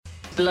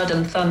blood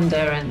and thunder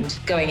and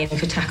going in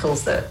for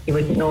tackles that you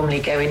wouldn't normally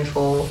go in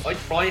for. I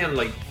try and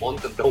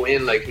want them to go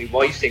in, my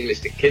wife's English,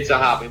 the kids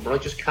are happy, but I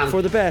just can't.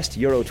 For the best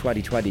Euro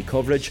 2020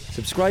 coverage,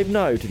 subscribe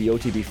now to the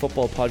OTB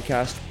Football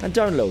Podcast and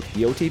download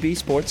the OTB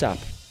Sports app.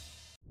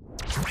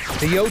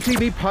 The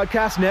OTB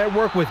Podcast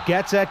Network with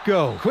Get Set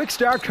Go. Quick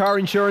start car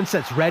insurance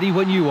that's ready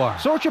when you are.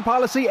 Sort your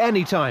policy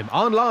anytime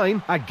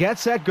online at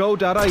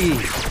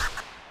getsetgo.ie.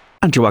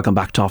 And you're welcome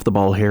back to Off the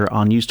Ball here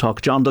on News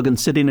Talk. John Duggan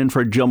sitting in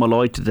for Joe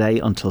Malloy today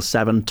until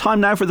 7. Time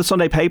now for the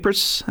Sunday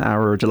Papers.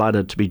 We're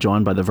delighted to be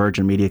joined by the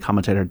Virgin Media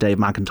commentator Dave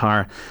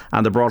McIntyre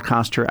and the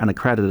broadcaster and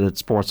accredited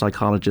sports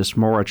psychologist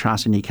Maura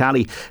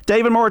Trassa-Nicali.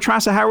 Dave and Maura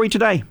Trassa, how are we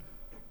today?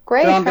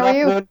 Great, John, how are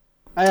you?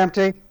 Hi,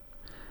 MT.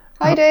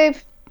 Hi,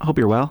 Dave. I hope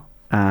you're well.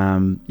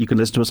 You can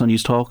listen to us on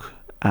News Talk,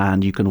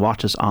 and you can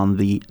watch us on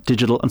the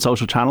digital and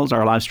social channels,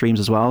 our live streams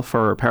as well,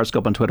 for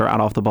Periscope on Twitter, at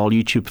Off the Ball,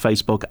 YouTube,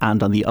 Facebook,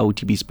 and on the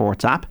OTB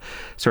Sports app.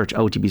 Search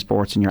OTB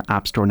Sports in your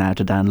app store now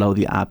to download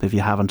the app if you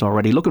haven't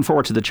already. Looking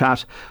forward to the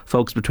chat,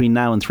 folks, between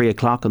now and 3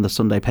 o'clock on the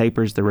Sunday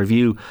Papers, the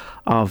review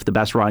of the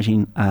best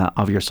writing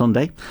of your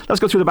Sunday.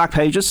 Let's go through the back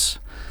pages.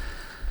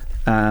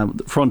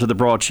 Front of the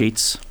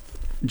broadsheets.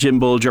 Jim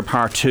Bulger,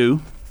 Part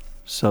 2.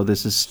 So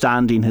this is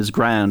standing his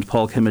ground.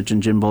 Paul Kimmage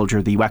and Jim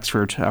Bulger, the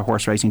Wexford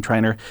horse racing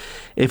trainer.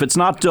 If it's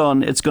not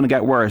done, it's going to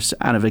get worse.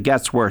 And if it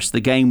gets worse,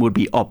 the game would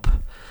be up.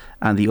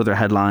 And the other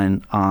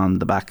headline on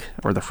the back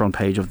or the front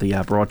page of the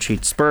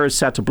broadsheet, Spurs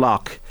set to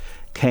block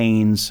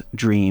Kane's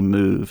dream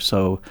move.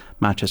 So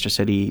Manchester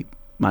City,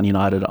 Man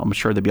United, I'm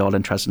sure they'd be all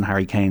interested in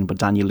Harry Kane, but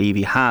Daniel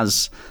Levy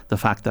has the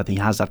fact that he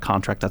has that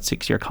contract, that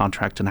 6-year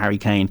contract, and Harry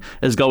Kane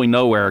is going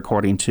nowhere,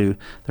 according to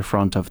the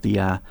front of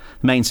the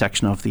main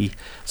section of the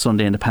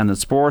Sunday Independent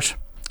Sport.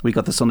 We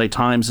got the Sunday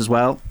Times as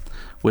well,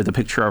 with a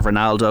picture of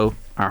Ronaldo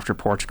after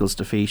Portugal's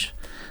defeat.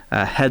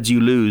 Heads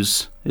you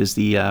lose is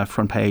the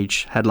front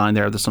page headline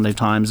there of the Sunday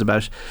Times,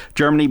 about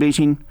Germany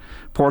beating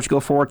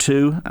Portugal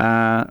 4-2.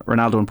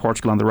 Ronaldo and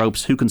Portugal on the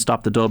ropes. Who can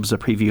stop the Dubs? A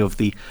preview of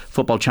the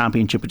Football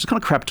Championship, which is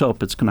kind of crept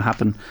up. It's going to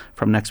happen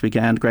from next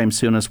weekend. Graham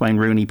Souness, Wayne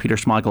Rooney, Peter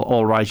Schmeichel,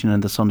 all writing in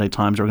the Sunday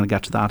Times. We're going to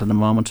get to that in a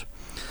moment.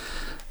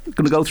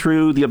 Going to go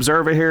through the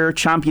Observer here.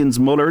 Champions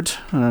Mullard,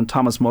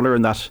 Thomas Muller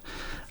in that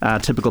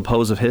typical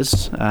pose of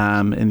his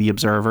in the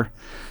Observer.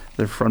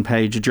 The front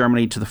page,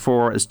 Germany to the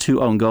fore as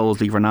 2 own goals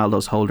leave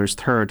Ronaldo's holders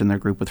third in their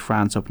group, with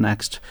France up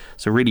next.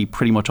 So really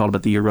pretty much all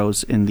about the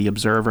Euros in the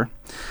Observer.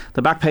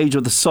 The back page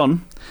of the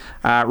Sun,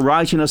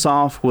 writing us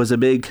off was a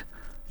big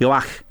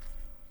Joach.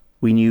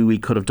 We knew we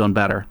could have done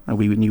better, and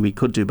we knew we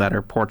could do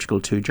better. Portugal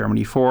 2,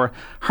 Germany 4.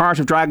 Heart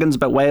of Dragons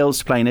about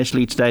Wales playing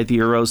Italy today at the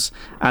Euros,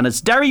 and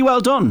it's Derry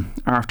well done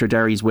after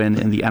Derry's win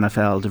in the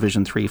NFL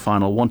Division 3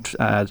 final.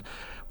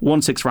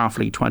 1-6 for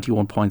Offaly,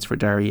 21 points for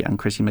Derry, and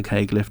Chrissy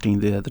McCaig lifting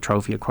the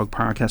trophy at Croke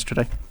Park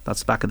yesterday. That's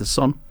the back of the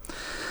Sun.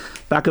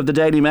 Back of the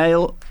Daily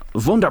Mail,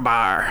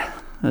 Wunderbar.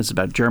 It's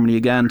about Germany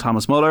again.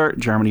 Thomas Muller.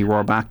 Germany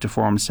roar back to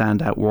form,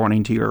 send out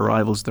warning to your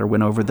rivals. Their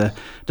win over the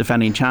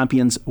defending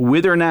champions.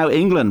 Whither now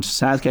England?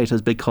 Southgate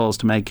has big calls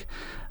to make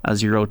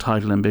as Euro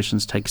title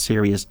ambitions take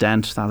serious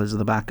dent. That is at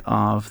the back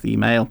of the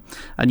Mail.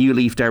 A new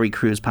Leaf Derry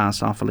cruise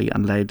past Offaly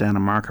and laid down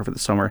a marker for the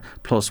summer.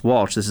 Plus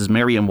Walsh. This is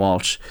Miriam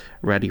Walsh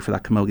ready for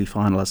that camogie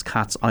final as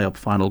Cats eye up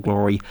final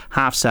glory.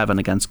 7:30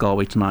 against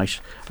Galway tonight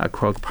at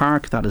Croke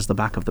Park. That is the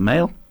back of the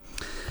Mail.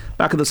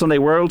 Back of the Sunday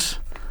World.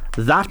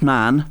 That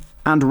man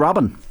and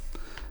Robin.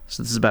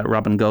 So this is about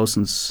Robin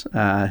Gosens,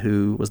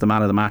 who was the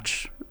man of the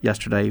match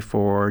yesterday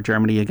for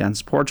Germany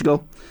against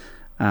Portugal.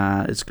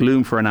 It's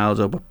gloom for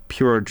Ronaldo, but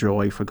pure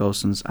joy for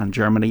Gosens and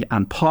Germany.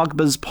 And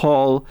Pogba's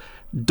Paul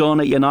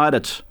done at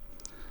United.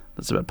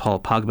 That's about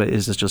Paul Pogba.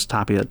 Is this just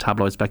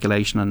tabloid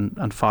speculation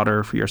and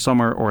fodder for your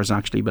summer, or is it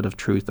actually a bit of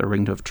truth, or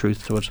ring of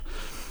truth to it?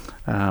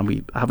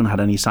 We haven't had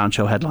any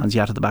Sancho headlines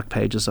yet at the back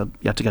pages. I've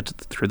yet to get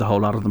through the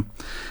whole lot of them.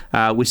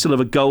 We still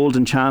have a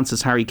golden chance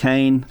as Harry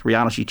Kane.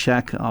 Reality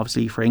check,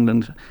 obviously, for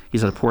England.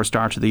 He's had a poor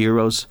start to the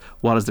Euros.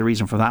 What is the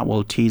reason for that?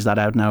 We'll tease that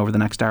out now over the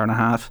next hour and a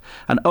half.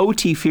 And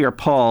OT fear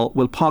Paul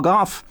will pog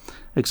off.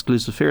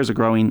 Exclusive fears are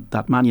growing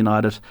that Man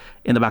United,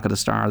 in the back of the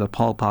Star, that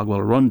Paul Pogba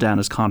will run down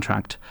his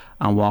contract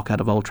and walk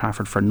out of Old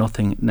Trafford for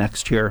nothing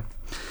next year.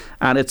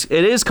 And it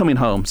is coming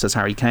home, says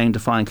Harry Kane,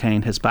 defying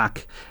Kane his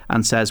back,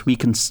 and says we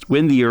can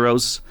win the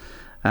Euros.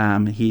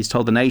 He's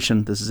told the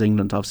nation, this is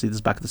England, obviously this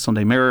is back at the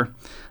Sunday Mirror,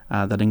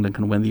 that England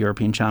can win the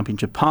European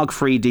Championship. Pog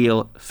free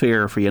deal,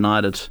 fear for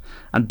United.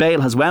 And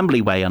Bale has Wembley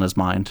way on his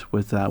mind,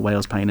 with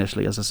Wales playing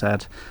Italy, as I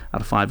said,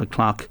 at 5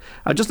 o'clock.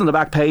 Just on the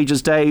back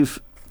pages,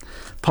 Dave,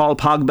 Paul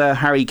Pogba,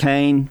 Harry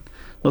Kane,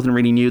 nothing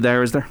really new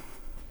there, is there?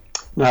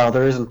 No,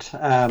 there isn't.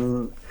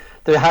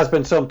 There has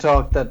been some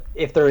talk that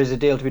if there is a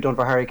deal to be done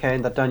for Harry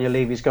Kane, that Daniel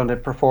Levy's going to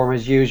perform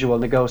his usual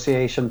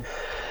negotiation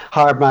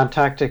hard man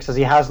tactics as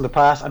he has in the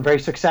past, and very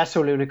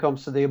successfully when it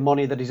comes to the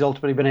money that he's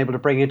ultimately been able to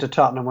bring into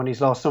Tottenham when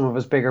he's lost some of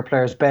his bigger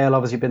players. Bale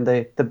obviously been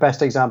the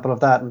best example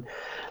of that, and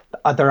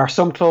There are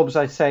some clubs,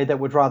 I'd say, that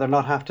would rather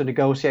not have to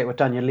negotiate with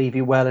Daniel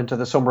Levy well into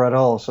the summer at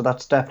all. So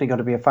that's definitely going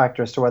to be a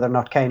factor as to whether or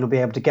not Kane will be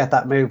able to get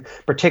that move,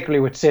 particularly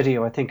with City,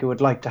 who I think who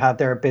would like to have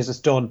their business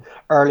done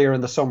earlier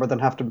in the summer than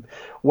have to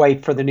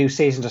wait for the new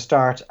season to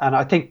start. And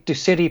I think, do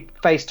City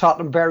face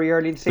Tottenham very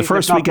early in the season? The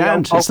first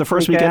weekend. It's the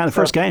first weekend, the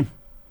first game.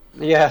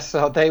 Yes,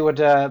 so they would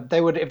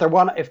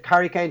if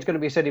Harry Kane's going to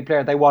be a City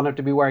player, they want him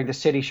to be wearing the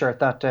City shirt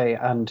that day,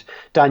 and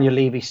Daniel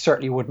Levy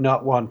certainly would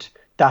not want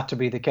that to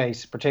be the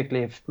case,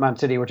 particularly if Man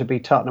City were to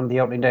beat Tottenham the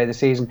opening day of the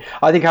season.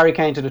 I think Harry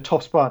Kane's in a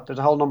tough spot. There's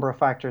a whole number of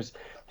factors.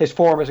 His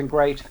form isn't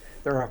great.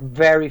 There are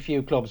very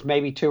few clubs,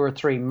 maybe 2 or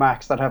 3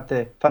 max, that have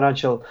the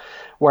financial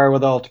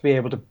wherewithal to be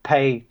able to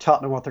pay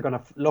Tottenham what they're going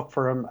to look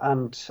for him.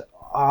 And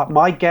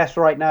my guess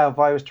right now, if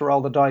I was to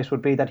roll the dice,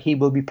 would be that he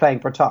will be playing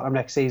for Tottenham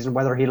next season,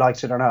 whether he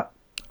likes it or not.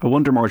 I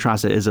wonder,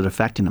 Mortrasa, is it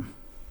affecting him?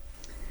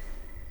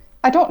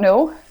 I don't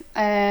know.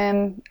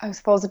 I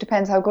suppose it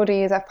depends how good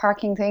he is at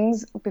parking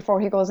things before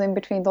he goes in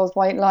between those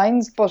white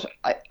lines. But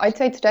I'd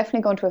say it's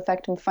definitely going to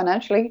affect him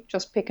financially,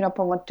 just picking up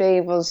on what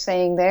Dave was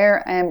saying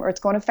there. Or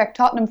it's going to affect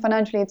Tottenham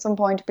financially at some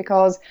point,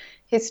 because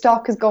his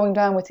stock is going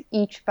down with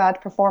each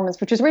bad performance,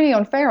 which is really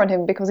unfair on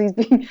him, because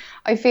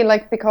I feel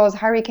like because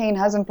Harry Kane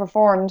hasn't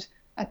performed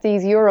at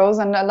these Euros,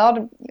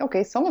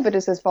 and some of it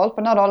is his fault,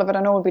 but not all of it.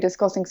 I know we'll be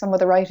discussing some of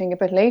the writing a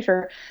bit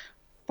later.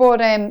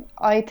 But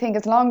I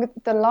think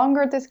the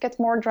longer this gets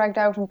more dragged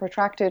out and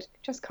protracted,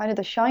 just kind of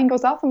the shine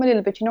goes off him a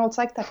little bit. It's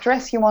like that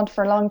dress you want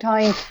for a long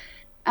time,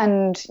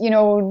 and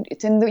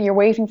you're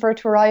waiting for it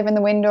to arrive in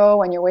the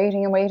window, and you're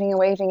waiting and waiting and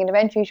waiting, and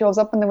eventually it shows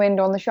up in the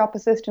window, and the shop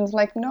assistant's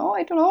like, no,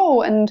 I don't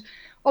know, and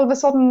all of a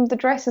sudden the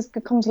dress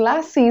becomes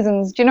last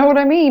season's. Do you know what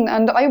I mean?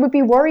 And I would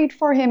be worried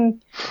for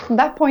him from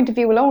that point of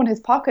view alone.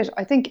 His pocket,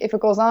 I think, if it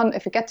goes on,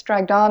 if it gets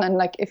dragged on,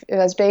 and if,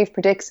 as Dave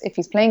predicts, if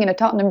he's playing in a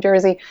Tottenham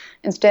jersey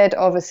instead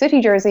of a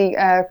City jersey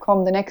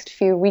come the next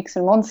few weeks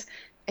and months,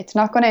 it's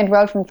not going to end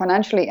well for him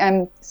financially.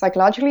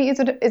 Psychologically,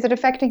 is it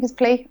affecting his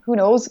play? Who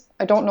knows?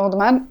 I don't know the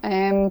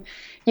man.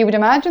 You would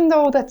imagine,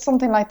 though, that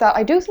something like that,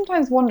 I do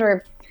sometimes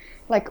wonder,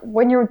 like,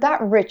 when you're that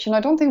rich, and I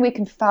don't think we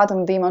can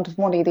fathom the amount of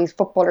money these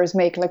footballers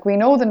make. Like, we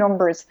know the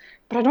numbers,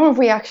 but I don't know if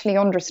we actually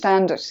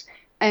understand it.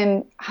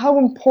 And how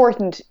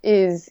important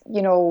is,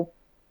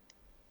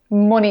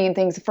 money and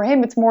things. For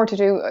him, it's more to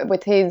do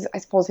with his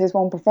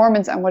own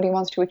performance and what he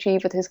wants to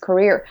achieve with his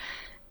career.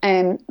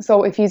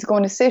 So if he's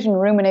going to sit and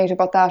ruminate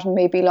about that and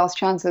maybe lost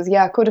chances,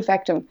 it could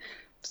affect him.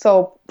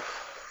 So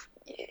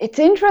it's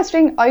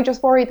interesting. I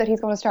just worry that he's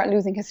going to start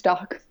losing his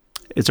stock.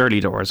 It's early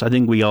doors. I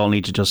think we all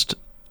need to just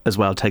as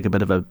well take a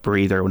bit of a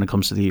breather when it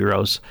comes to the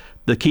Euros.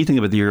 The key thing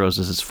about the Euros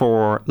is it's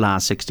from the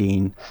last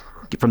 16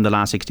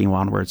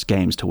 onwards,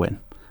 games to win.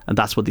 And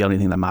that's the only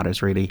thing that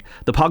matters, really.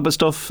 The Pogba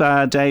stuff,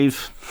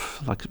 Dave,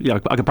 I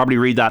could probably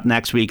read that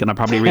next week, and I'll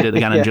probably read it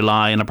again in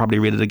July, and I'll probably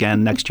read it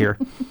again next year.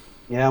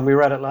 Yeah, and we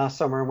read it last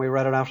summer, and we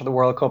read it after the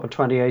World Cup in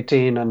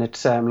 2018, and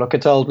it's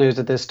it's old news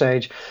at this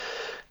stage.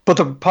 But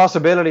the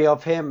possibility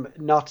of him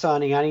not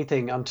signing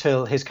anything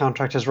until his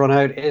contract has run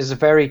out is a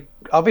very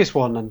obvious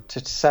one, and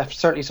it's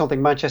certainly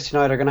something Manchester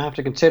United are going to have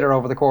to consider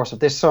over the course of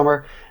this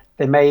summer.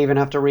 They may even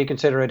have to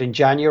reconsider it in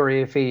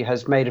January if he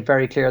has made it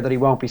very clear that he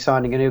won't be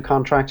signing a new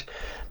contract.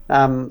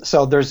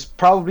 So there's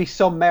probably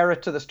some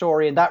merit to the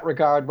story in that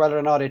regard, whether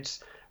or not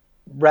it's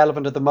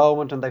relevant at the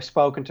moment, and they've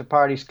spoken to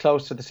parties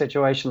close to the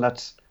situation.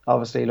 That's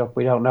obviously,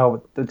 we don't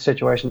know the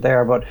situation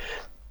there, but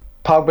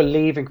Pogba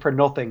leaving for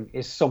nothing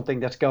is something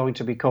that's going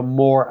to become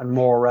more and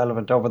more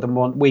relevant over the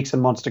weeks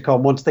and months to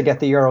come once they get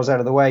the Euros out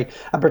of the way,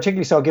 and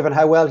particularly so given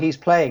how well he's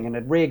playing, and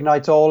it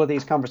reignites all of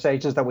these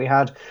conversations that we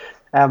had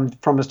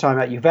from his time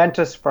at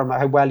Juventus, from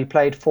how well he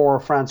played for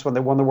France when they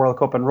won the World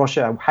Cup in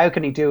Russia. How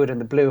can he do it in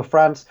the blue of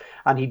France?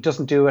 And he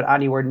doesn't do it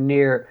anywhere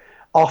near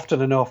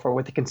often enough, or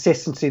with the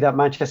consistency that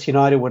Manchester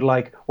United would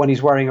like when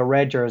he's wearing a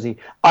red jersey.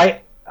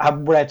 I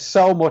have read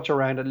so much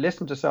around it,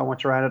 listened to so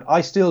much around it.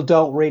 I still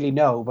don't really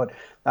know, but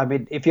I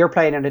mean, if you're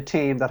playing in a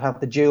team that have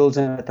the jewels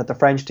in it that the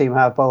French team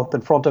have, both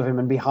in front of him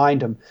and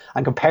behind him,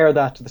 and compare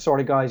that to the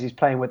sort of guys he's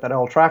playing with at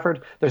Old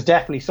Trafford, there's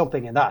definitely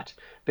something in that,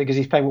 because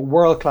he's playing with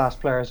world-class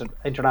players at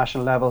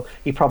international level.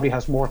 He probably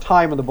has more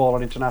time on the ball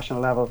at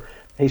international level.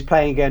 He's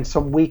playing against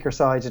some weaker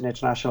sides at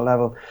international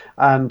level,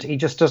 and he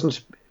just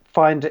doesn't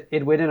find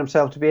it within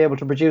himself to be able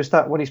to produce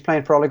that when he's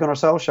playing for Ole Gunnar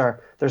Solskjaer.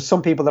 There's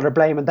some people that are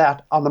blaming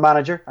that on the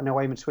manager. I know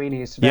Eamon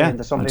Sweeney is today in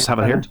the Sunday. Let's have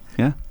it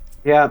here.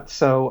 Yeah.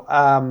 So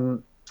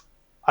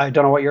I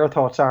don't know what your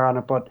thoughts are on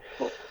it, but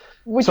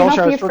would you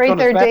not be afraid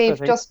there, Dave?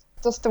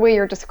 Just the way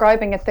you're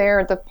describing it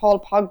there, the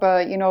Paul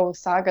Pogba,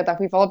 saga that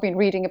we've all been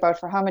reading about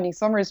for how many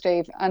summers,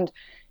 Dave? And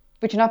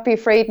would you not be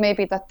afraid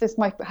maybe that this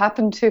might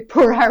happen to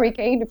poor Harry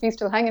Kane if he's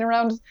still hanging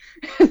around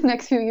the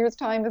next few years'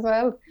 time as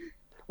well?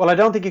 Well, I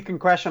don't think you can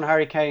question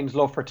Harry Kane's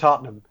love for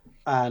Tottenham.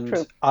 And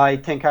True. I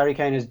think Harry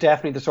Kane is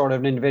definitely the sort of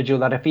an individual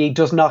that if he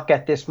does not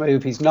get this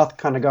move, he's not the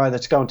kind of guy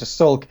that's going to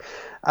sulk.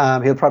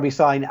 He'll probably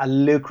sign a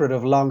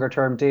lucrative longer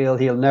term deal.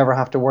 He'll never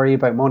have to worry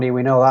about money.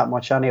 We know that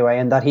much anyway,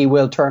 and that he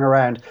will turn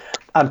around.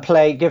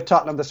 and give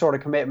Tottenham the sort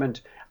of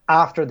commitment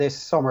after this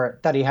summer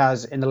that he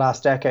has in the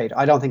last decade,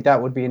 I don't think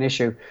that would be an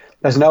issue.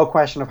 There's no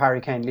question of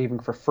Harry Kane leaving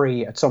for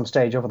free at some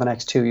stage over the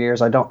next 2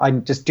 years. I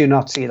just do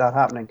not see that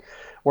happening.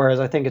 Whereas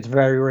I think it's a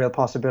very real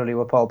possibility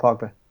with Paul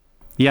Pogba.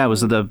 Yeah, it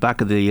was at the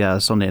back of the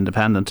Sunday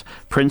Independent.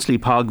 Princely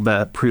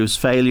Pogba proves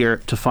failure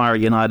to fire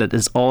United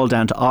is all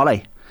down to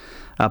Ole.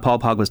 Paul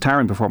Pogba's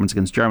towering performance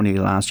against Germany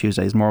last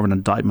Tuesday is more of an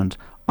indictment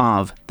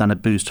of than a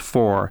boost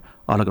for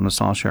Ole Gunnar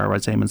Solskjaer,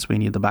 writes Eamon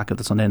Sweeney at the back of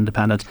the Sunday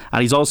Independent.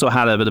 And he's also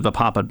had a bit of a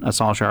pop at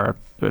Solskjaer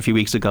a few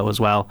weeks ago as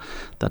well,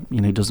 that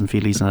he doesn't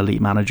feel he's an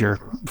elite manager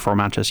for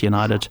Manchester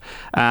United.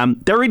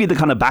 They're really the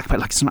kind of back page,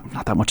 like it's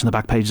not that much in the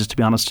back pages, to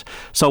be honest.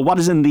 So what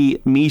is in the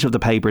meat of the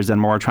papers then,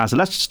 Maura Trassell?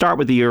 Let's start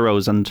with the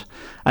Euros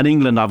and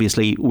England.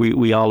 Obviously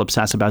we all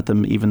obsess about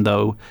them, even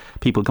though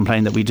people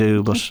complain that we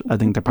do, but I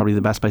think they're probably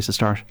the best place to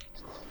start.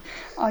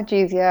 Oh,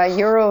 geez, yeah.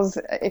 Euros,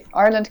 if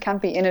Ireland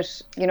can't be in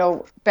it,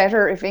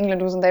 better if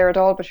England wasn't there at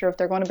all. But sure, if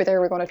they're going to be there,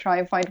 we're going to try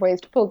and find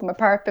ways to pull them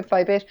apart bit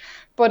by bit.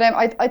 But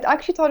I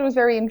actually thought it was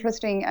very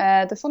interesting.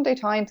 The Sunday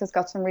Times has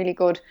got some really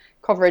good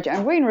coverage.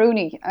 And Wayne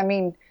Rooney, I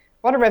mean,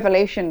 what a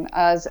revelation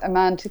as a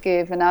man to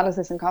give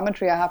analysis and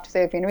commentary, I have to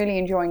say. I've been really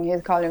enjoying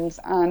his columns.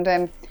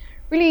 And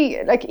really,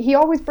 he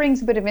always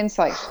brings a bit of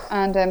insight.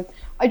 And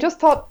I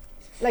just thought,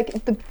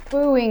 the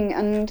booing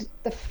and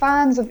the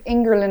fans of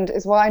England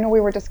is why, I know we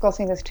were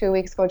discussing this 2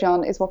 weeks ago,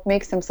 John, is what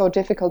makes them so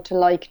difficult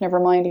to never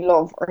mind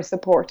love or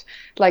support.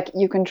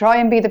 You can try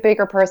and be the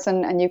bigger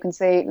person and you can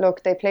say,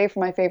 look, they play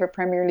for my favourite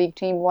Premier League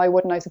team, why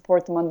wouldn't I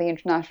support them on the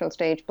international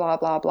stage, blah,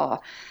 blah, blah.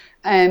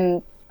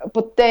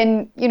 But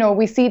then,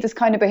 we see this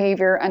kind of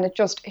behaviour and it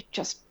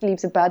just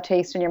leaves a bad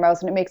taste in your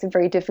mouth, and it makes it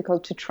very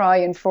difficult to try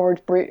and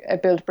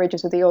build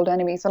bridges with the old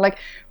enemy. So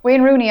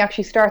Wayne Rooney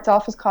actually starts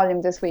off his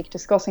column this week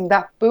discussing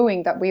that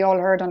booing that we all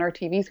heard on our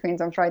TV screens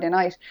on Friday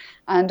night.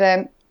 And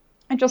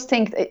I just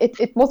think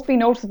it must be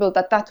noticeable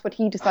that that's what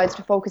he decides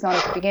to focus on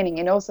at the beginning.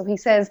 So he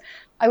says,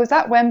 I was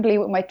at Wembley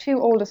with my two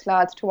oldest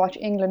lads to watch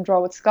England draw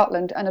with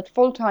Scotland, and at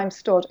full time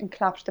stood and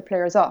clapped the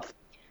players off.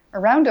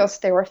 Around us,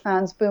 there were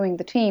fans booing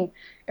the team.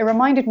 It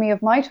reminded me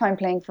of my time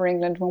playing for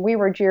England when we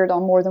were jeered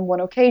on more than one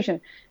occasion.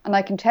 And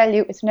I can tell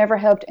you, it's never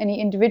helped any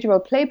individual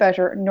play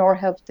better, nor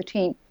helped the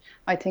team.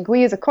 I think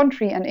we as a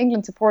country and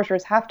England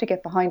supporters have to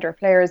get behind our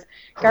players.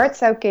 Gareth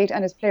Southgate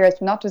and his players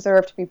do not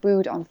deserve to be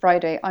booed on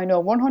Friday. I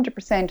know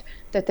 100%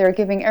 that they're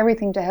giving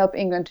everything to help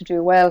England to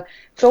do well.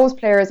 Those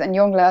players and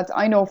young lads,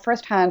 I know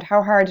firsthand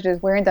how hard it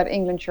is wearing that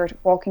England shirt,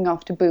 walking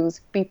off to boos.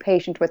 Be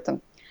patient with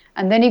them.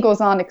 And then he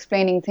goes on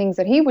explaining things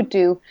that he would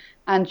do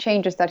and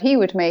changes that he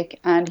would make.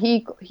 And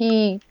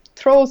he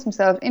throws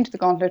himself into the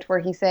gauntlet where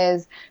he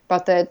says,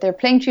 but they're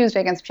playing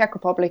Tuesday against Czech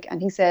Republic.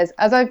 And he says,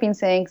 as I've been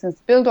saying since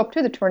the build up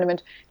to the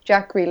tournament,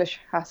 Jack Grealish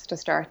has to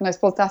start. And I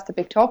suppose that's the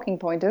big talking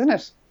point, isn't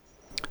it?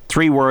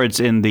 3 words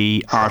in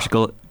the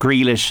article: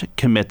 Grealish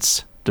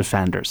commits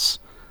defenders.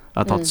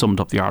 I thought summed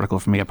up the article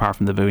for me, apart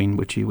from the booing,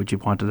 which you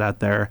pointed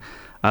out there.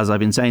 As I've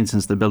been saying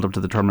since the build-up to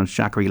the tournament,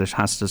 Jack Grealish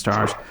has to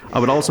start. I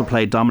would also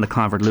play Dominic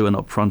Calvert-Lewin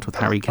up front with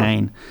Harry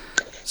Kane.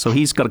 So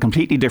he's got a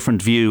completely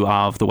different view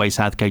of the way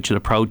Southgate should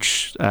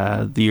approach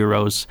the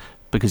Euros,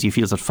 because he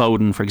feels that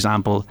Foden, for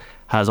example,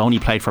 has only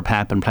played for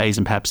Pep and plays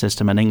in Pep's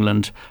system, and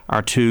England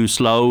are too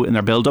slow in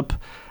their build-up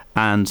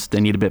and they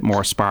need a bit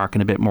more spark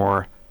and a bit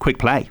more quick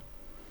play.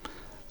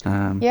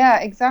 Yeah,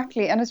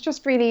 exactly. And it's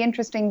just really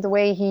interesting the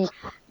way he...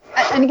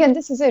 And again,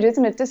 this is it,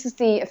 isn't it? This is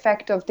the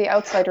effect of the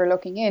outsider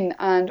looking in.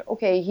 And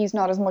okay, he's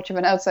not as much of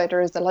an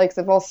outsider as the likes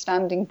of us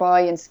standing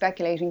by and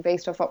speculating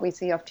based off what we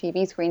see off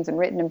TV screens and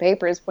written in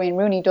papers. Wayne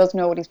Rooney does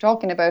know what he's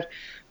talking about.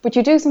 But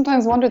you do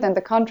sometimes wonder then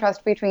the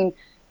contrast between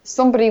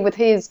somebody with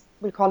his,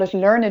 we'll call it,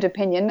 learned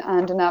opinion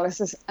and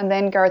analysis, and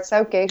then Gareth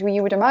Southgate, who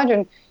you would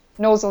imagine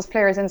knows those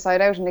players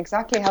inside out and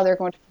exactly how they're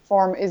going to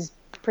perform, is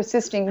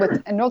persisting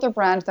with another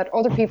brand that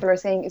other people are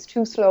saying is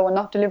too slow and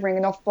not delivering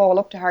enough ball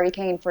up to Harry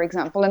Kane, for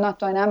example, and not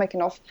dynamic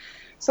enough.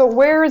 So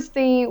where's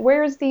the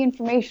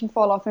information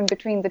fall off in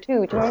between the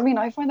two? Do you know what I mean?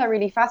 I find that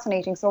really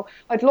fascinating. So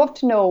I'd love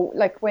to know,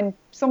 when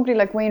somebody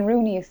like Wayne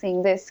Rooney is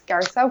seeing this,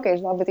 Gareth Southgate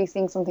is obviously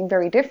seeing something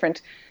very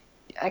different.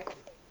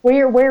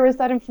 Where is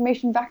that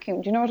information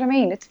vacuum? Do you know what I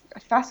mean? It's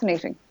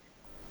fascinating.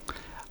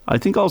 I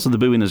think also the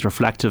booing is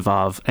reflective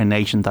of a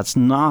nation that's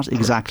not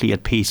exactly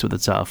at peace with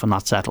itself and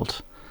not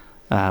settled.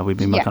 We've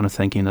been kind of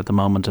thinking at the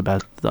moment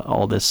about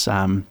all this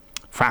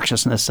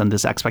fractiousness and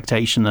this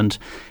expectation, and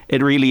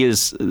it really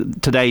is,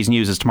 today's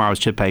news is tomorrow's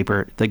chip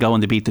paper. They go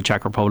and they beat the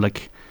Czech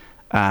Republic.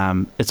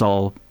 It's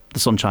all, the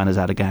sunshine is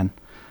out again.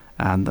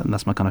 And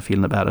that's my kind of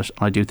feeling about it.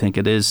 I do think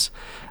it is.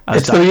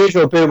 It's the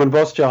usual boom and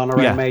bust, John,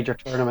 around major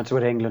tournaments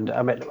with England.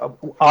 I mean,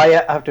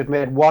 I have to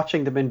admit,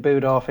 watching them being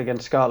booed off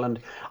against Scotland,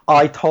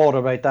 I thought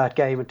about that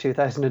game in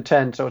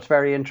 2010. So it's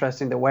very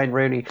interesting that Wayne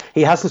Rooney,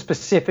 he hasn't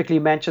specifically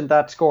mentioned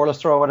that scoreless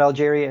throw at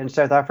Algeria in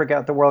South Africa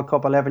at the World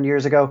Cup 11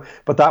 years ago.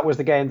 But that was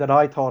the game that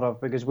I thought of,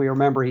 because we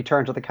remember he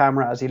turned to the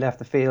camera as he left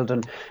the field,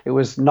 and it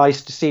was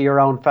nice to see your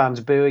own fans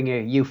booing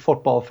you. You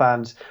football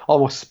fans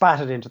almost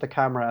spat it into the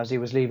camera as he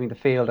was leaving the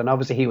field. And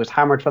obviously he was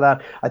hammered for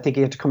that. I think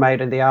he had to come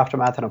out in the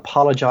aftermath and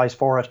apologise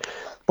for it.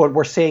 But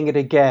we're seeing it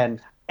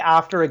again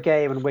after a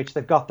game in which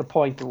they've got the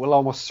point that will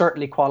almost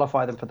certainly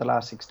qualify them for the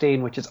last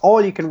 16, which is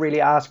all you can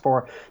really ask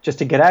for, just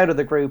to get out of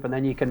the group, and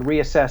then you can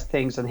reassess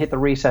things and hit the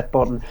reset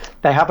button.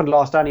 They haven't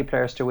lost any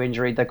players to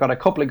injury. They've got a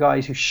couple of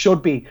guys who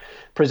should be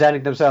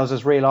presenting themselves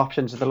as real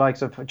options, the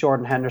likes of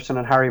Jordan Henderson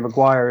and Harry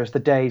Maguire, as the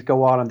days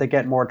go on and they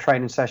get more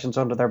training sessions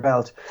under their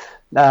belt.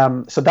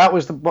 So that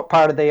was the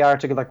part of the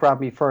article that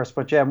grabbed me first.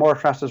 But yeah,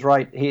 Moorcraft is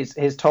right. His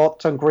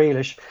thoughts on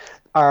Grealish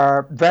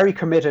are very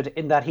committed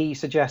in that he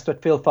suggests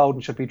that Phil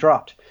Foden should be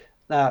dropped.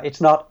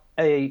 It's not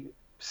a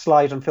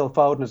slight on Phil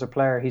Foden as a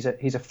player.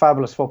 He's a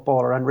fabulous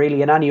footballer, and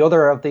really in any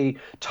other of the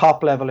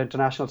top level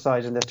international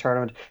sides in this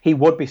tournament, he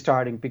would be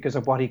starting because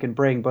of what he can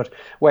bring. But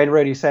Wayne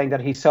Rooney's saying that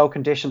he's so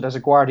conditioned as a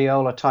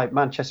Guardiola type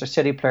Manchester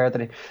City player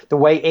that the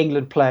way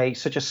England play,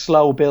 such a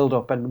slow build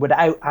up and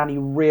without any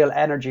real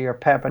energy or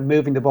pep and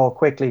moving the ball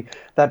quickly,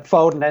 that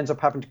Foden ends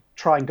up having to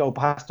try and go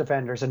past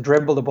defenders and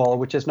dribble the ball,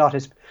 which is not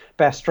his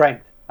best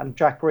strength. And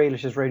Jack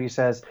Grealish, as Rooney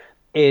says,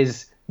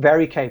 is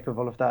very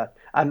capable of that.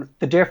 And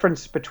the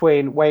difference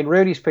between Wayne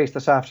Rooney's piece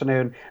this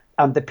afternoon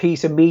and the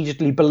piece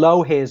immediately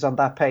below his on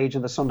that page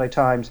in the Sunday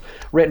Times,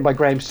 written by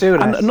Graham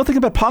Souness. And nothing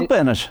about Pogba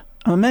in it.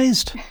 I'm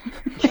amazed.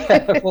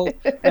 Yeah, well,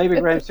 maybe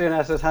Graham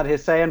Souness has had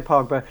his say in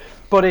Pogba.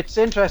 But it's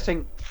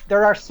interesting.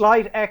 There are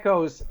slight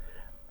echoes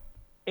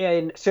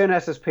in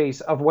Souness's piece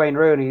of Wayne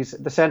Rooney's.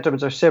 The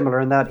sentiments are similar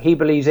in that he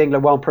believes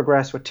England won't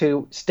progress with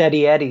two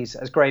steady eddies,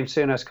 as Graham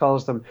Souness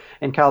calls them,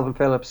 in Calvin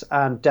Phillips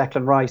and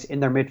Declan Rice in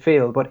their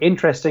midfield. But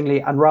interestingly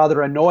and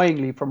rather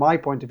annoyingly from my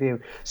point of view,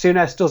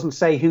 Souness doesn't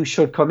say who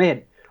should come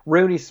in.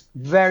 Rooney's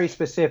very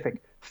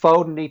specific.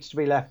 Foden needs to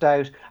be left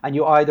out, and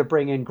you either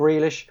bring in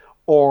Grealish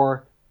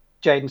or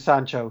Jadon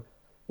Sancho.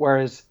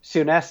 Whereas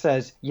Souness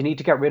says you need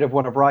to get rid of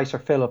one of Rice or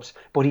Phillips,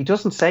 but he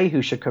doesn't say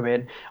who should come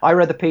in. I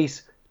read the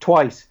piece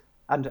twice,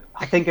 and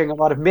I think I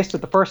might have missed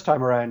it the first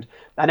time around.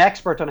 An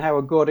expert on how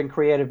a good and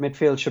creative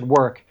midfield should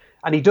work.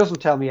 And he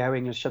doesn't tell me how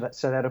England should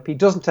set it up. He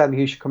doesn't tell me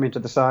who should come into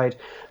the side.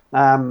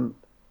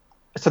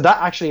 So that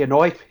actually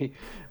annoyed me.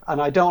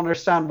 And I don't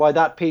understand why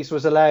that piece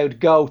was allowed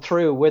go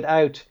through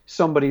without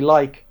somebody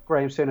like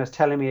Graham Souness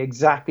telling me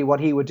exactly what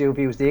he would do if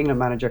he was the England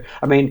manager.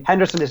 I mean,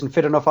 Henderson isn't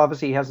fit enough,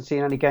 obviously. He hasn't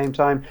seen any game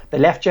time. They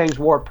left James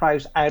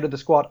Ward-Prowse out of the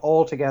squad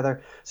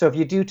altogether. So if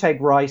you do take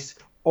Rice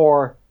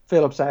or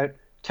Phillips out,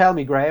 tell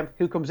me, Graham,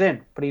 who comes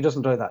in? But he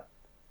doesn't do that.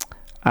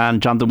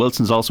 And Jonathan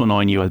Wilson's also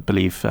annoying you, I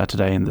believe,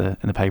 today in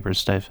the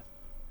papers, Dave.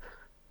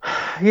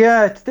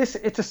 Yeah,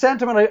 it's a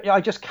sentiment I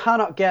just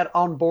cannot get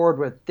on board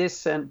with.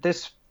 This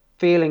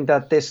feeling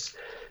that this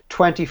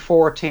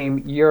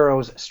 24-team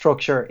Euros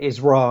structure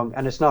is wrong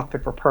and it's not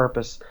fit for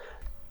purpose.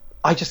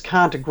 I just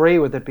can't agree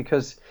with it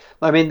because,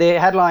 I mean, the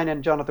headline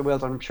in Jonathan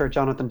Wilson, I'm sure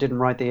Jonathan didn't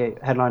write the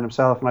headline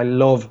himself, and I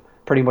love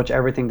pretty much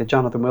everything that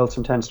Jonathan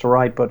Wilson tends to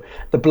write, but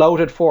the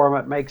bloated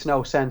format makes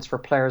no sense for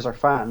players or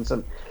fans.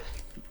 And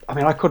I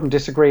mean, I couldn't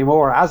disagree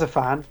more. As a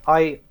fan,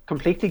 I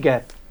completely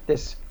get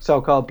this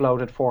so-called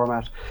bloated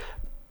format.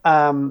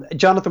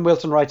 Jonathan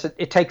Wilson writes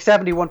it takes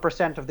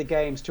 71% of the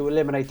games to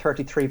eliminate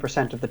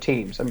 33% of the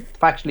teams, and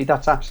factually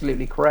that's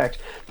absolutely correct.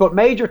 But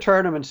major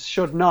tournaments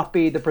should not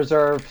be the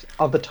preserve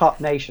of the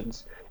top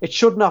nations. It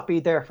should not be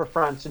there for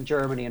France and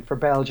Germany and for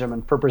Belgium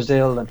and for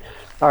Brazil and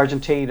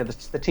Argentina,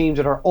 the teams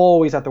that are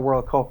always at the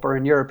World Cup, or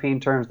in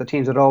European terms, the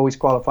teams that always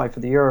qualify for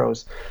the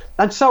Euros.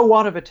 And so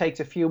what if it takes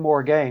a few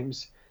more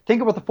games?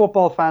 Think about the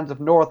football fans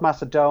of North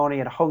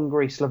Macedonia,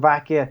 Hungary,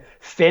 Slovakia,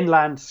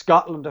 Finland,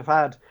 Scotland have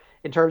had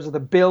in terms of the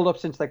build-up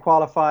since they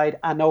qualified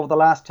and over the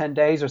last 10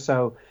 days or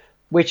so,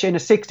 which in a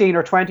 16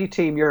 or 20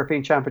 team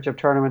European Championship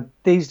tournament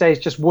these days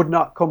just would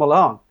not come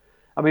along.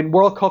 I mean,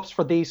 World Cups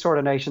for these sort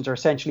of nations are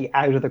essentially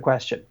out of the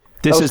question.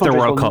 This is their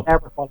World Cup.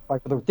 Never qualify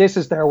for this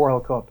is their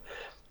World Cup.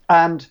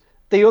 And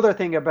the other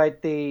thing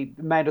about the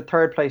amount of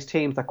third place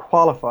teams that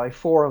qualify,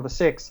 4 of the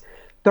 6,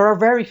 there are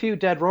very few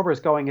dead rubbers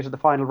going into the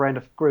final round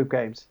of group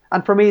games.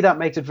 And for me, that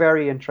makes it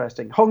very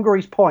interesting.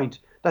 Hungary's point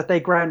that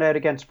they ground out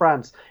against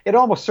France, it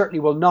almost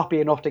certainly will not be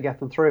enough to get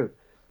them through.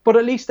 But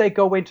at least they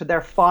go into their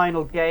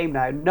final game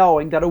now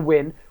knowing that a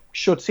win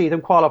should see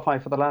them qualify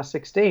for the last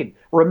 16.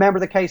 Remember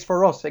the case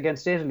for us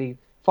against Italy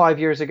 5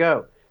 years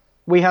ago.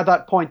 We had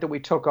that point that we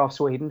took off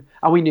Sweden,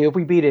 and we knew if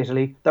we beat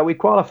Italy that we'd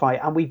qualify,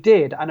 and we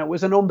did, and it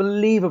was an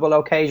unbelievable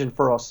occasion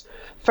for us.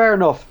 Fair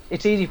enough,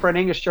 it's easy for an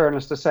English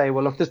journalist to say,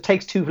 well, look, this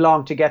takes too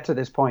long to get to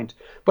this point.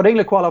 But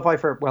England qualify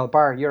for, well,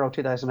 bar Euro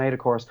 2008, of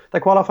course, they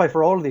qualify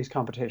for all of these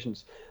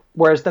competitions,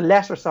 whereas the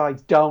lesser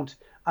sides don't,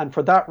 and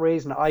for that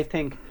reason, I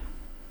think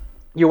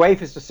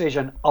UEFA's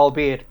decision,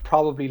 albeit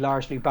probably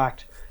largely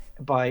backed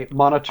by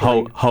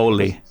monetary...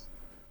 Wholly.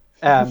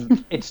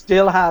 It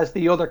still has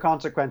the other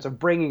consequence of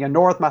bringing a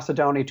North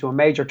Macedonia to a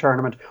major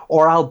tournament,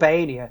 or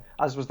Albania,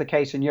 as was the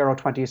case in Euro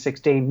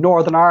 2016,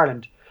 Northern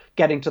Ireland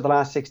getting to the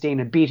last 16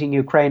 and beating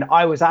Ukraine.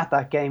 I was at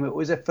that game. It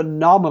was a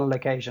phenomenal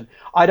occasion.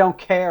 I don't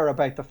care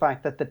about the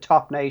fact that the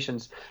top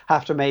nations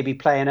have to maybe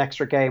play an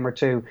extra game or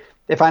two.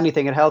 If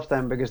anything, it helps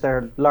them because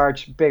their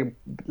larger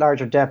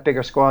depth,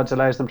 bigger squads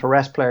allows them to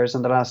rest players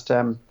in the last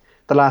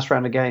the last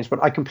round of games.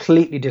 But I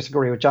completely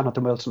disagree with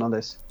Jonathan Wilson on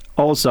this.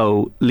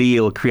 Also,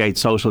 Lille creates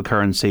social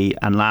currency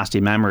and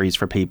lasting memories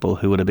for people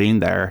who would have been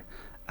there,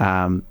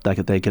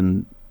 that they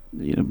can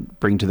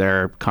bring to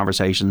their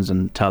conversations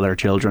and tell their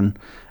children.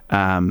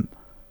 And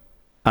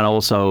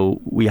also,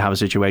 we have a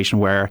situation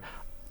where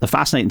the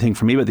fascinating thing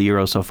for me about the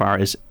Euro so far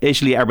is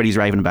Italy, everybody's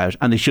raving about,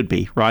 and they should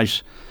be,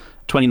 right?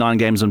 29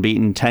 games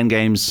unbeaten, 10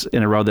 games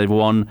in a row they've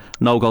won,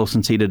 no goals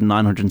conceded in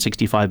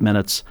 965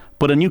 minutes.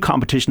 But a new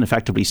competition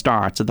effectively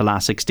starts at the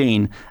last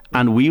 16,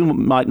 and we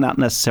might not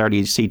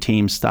necessarily see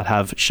teams that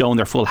have shown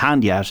their full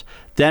hand yet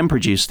then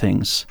produce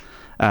things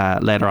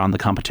later on in the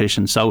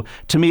competition. So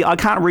to me, I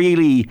can't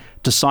really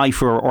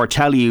decipher or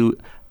tell you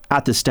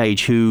at this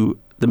stage who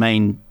the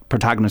main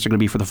protagonists are going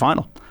to be for the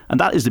final. And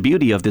that is the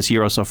beauty of this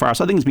Euro so far.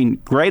 So I think it's been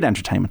great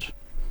entertainment.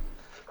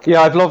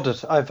 Yeah, I've loved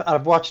it.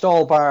 I've watched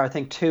all bar, I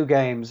think, 2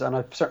 games, and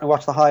I've certainly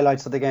watched the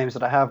highlights of the games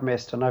that I have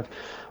missed, and I've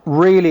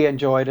really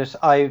enjoyed it.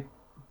 I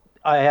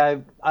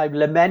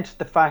lament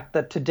the fact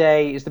that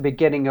today is the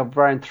beginning of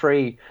round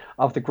 3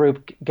 of the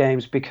group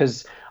games,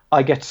 because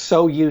I get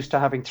so used to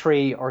having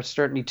 3 or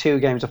certainly 2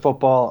 games of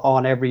football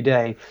on every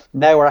day.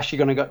 Now we're actually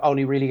going to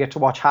only really get to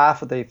watch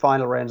half of the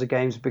final rounds of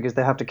games because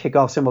they have to kick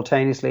off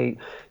simultaneously.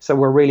 So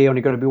we're really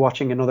only going to be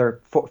watching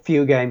another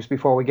few games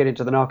before we get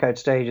into the knockout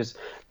stages.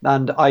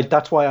 And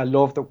that's why I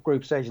love the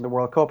group stage in the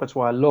World Cup. It's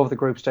why I love the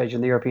group stage in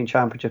the European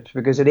Championships,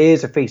 because it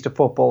is a feast of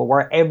football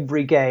where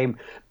every game,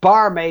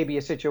 bar maybe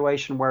a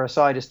situation where a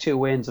side has 2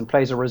 wins and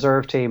plays a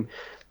reserve team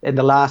in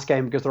the last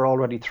game because they're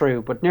already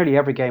through, but nearly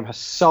every game has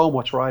so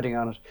much riding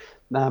on it.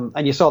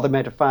 And you saw the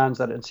amount of fans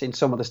that it's in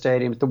some of the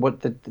stadiums.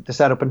 The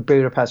setup in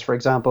Budapest, for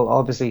example,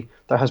 obviously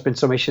there has been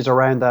some issues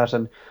around that,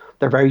 and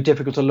they're very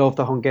difficult to love,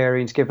 the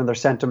Hungarians, given their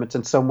sentiments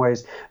in some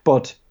ways.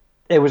 But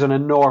it was an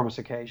enormous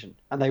occasion,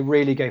 and they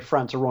really gave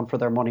France a run for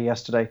their money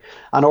yesterday.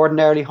 And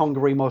ordinarily,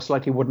 Hungary most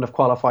likely wouldn't have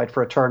qualified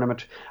for a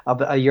tournament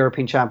of a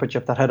European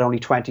Championship that had only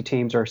 20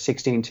 teams or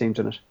 16 teams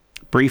in it.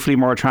 Briefly,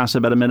 Maura Tracy,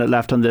 about a minute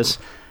left on this.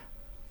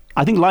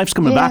 I think life's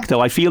coming back,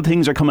 though. I feel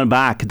things are coming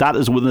back. That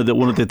is one of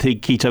the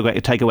key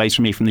takeaways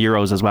for me from the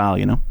Euros as well,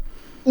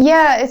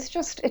 Yeah, it's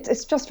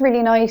just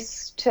really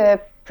nice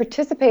to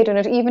participate in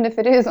it, even if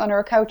it is on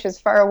our couches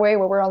far away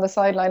where we're on the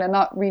sideline and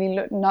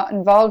not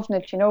involved in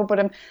it,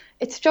 But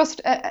it's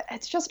just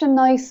a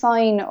nice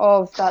sign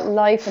of that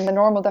life and the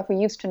normal that we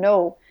used to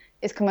know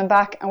is coming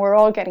back, and we're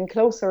all getting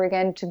closer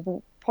again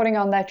to putting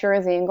on that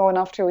jersey and going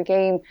off to a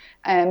game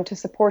to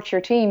support your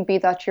team, be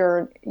that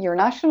your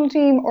national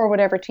team or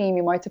whatever team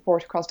you might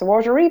support across the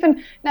water, or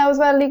even now as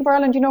well, League of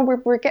Ireland,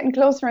 we're getting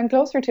closer and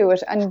closer to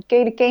it, and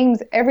Gaelic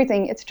games,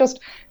 everything. It's just,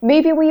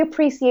 maybe we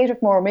appreciate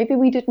it more. Maybe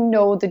we didn't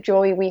know the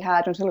joy we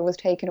had until it was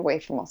taken away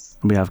from us.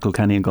 We have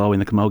Kilkenny and Galway in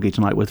the Camogie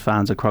tonight with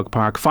fans at Croke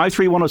Park.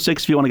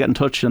 53106 if you want to get in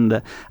touch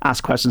and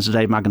ask questions to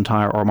Dave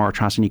McIntyre or Maura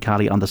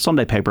Tracy on the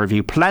Sunday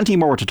pay-per-view. Plenty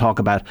more to talk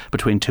about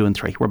between 2 and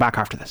 3. We're back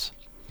after this.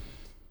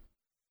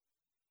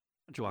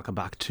 Welcome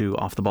back to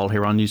Off the Ball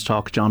here on News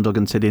Talk. John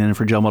Duggan sitting in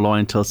for Joe Malloy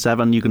until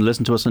 7. You can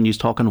listen to us on News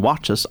Talk and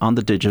watch us on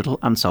the digital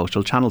and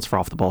social channels for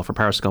Off the Ball, for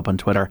Periscope on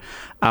Twitter,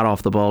 at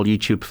Off the Ball,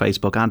 YouTube,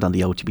 Facebook, and on the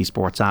OTB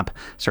Sports app.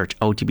 Search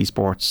OTB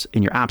Sports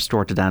in your app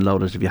store to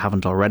download it if you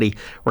haven't already.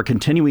 We're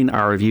continuing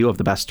our review of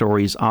the best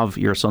stories of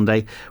your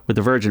Sunday with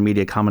the Virgin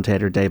Media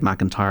commentator Dave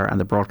McIntyre and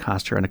the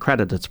broadcaster and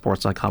accredited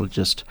sports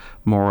psychologist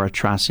Maura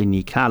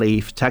Tracy.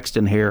 Text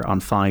in here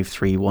on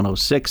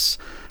 53106.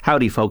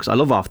 Howdy folks, I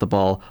love Off the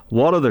Ball.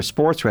 What other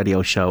sports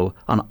radio show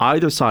on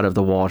either side of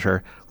the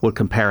water would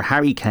compare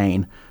Harry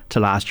Kane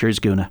to last year's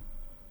Guna?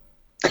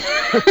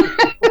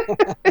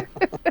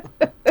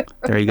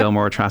 There you go,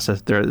 Maura Tracy.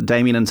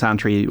 Damien and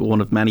Santry, one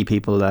of many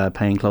people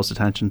paying close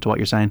attention to what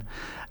you're saying.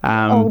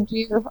 Oh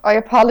dear, I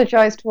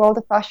apologise to all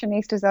the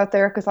fashionistas out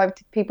there, because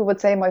people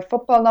would say my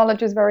football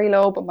knowledge is very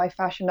low, but my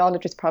fashion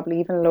knowledge is probably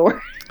even lower.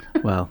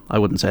 Well, I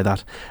wouldn't say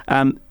that.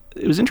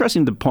 It was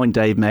interesting the point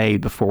Dave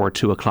made before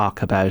 2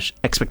 o'clock about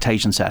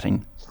expectation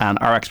setting, and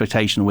our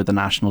expectation with the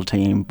national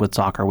team, with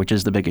soccer, which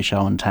is the biggest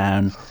show in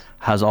town,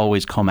 has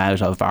always come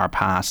out of our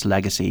past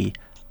legacy.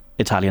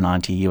 Italia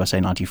 90, USA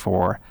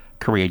 94,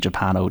 Korea,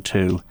 Japan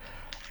 02.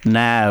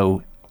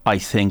 Now, I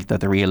think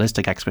that the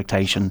realistic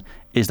expectation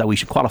is that we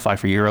should qualify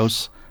for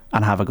Euros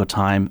and have a good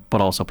time,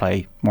 but also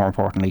play, more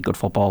importantly, good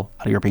football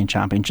at a European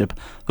Championship.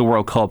 The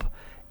World Cup,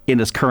 in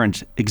its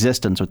current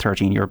existence with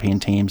 13 European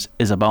teams,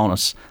 is a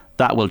bonus.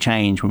 That will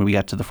change when we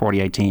get to the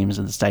 48 teams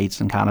in the States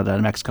and Canada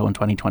and Mexico in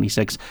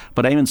 2026.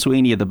 But Eamon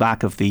Sweeney at the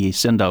back of the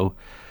Sunday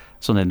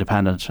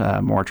Independent,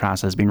 Maura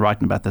Tracy, has been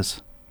writing about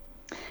this.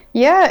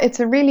 Yeah, it's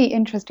a really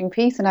interesting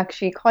piece and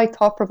actually quite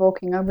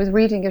thought-provoking. I was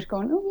reading it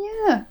going,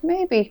 oh yeah,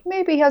 maybe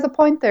he has a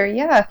point there,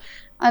 yeah.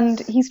 And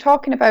he's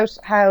talking about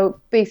how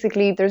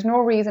basically there's no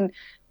reason,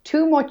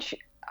 too much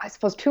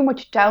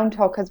down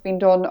talk has been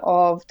done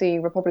of the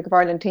Republic of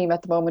Ireland team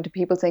at the moment, to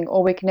people saying,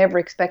 oh, we can never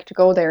expect to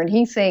go there. And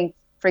he's saying,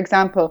 For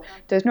example,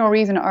 there's no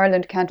reason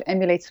Ireland can't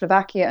emulate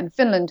Slovakia and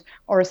Finland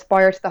or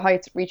aspire to the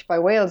heights reached by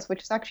Wales,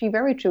 which is actually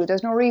very true.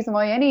 There's no reason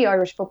why any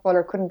Irish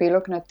footballer couldn't be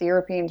looking at the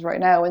Europeans right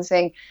now and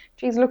saying,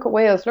 geez, look at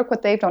Wales, look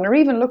what they've done. Or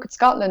even look at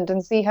Scotland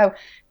and see how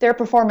their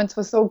performance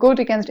was so good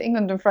against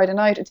England on Friday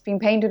night. It's been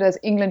painted as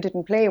England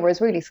didn't play,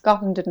 whereas really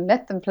Scotland didn't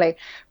let them play.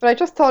 But I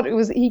just thought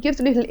he gives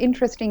a little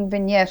interesting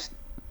vignette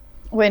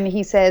when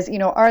he says,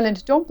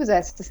 Ireland don't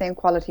possess the same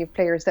quality of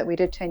players that we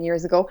did 10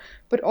 years ago,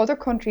 but other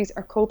countries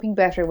are coping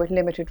better with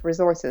limited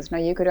resources. Now,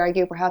 you could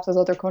argue perhaps those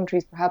other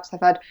countries perhaps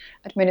have had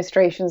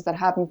administrations that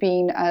haven't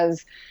been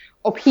as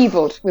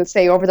upheavaled, we'll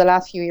say, over the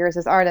last few years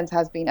as Ireland's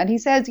has been. And he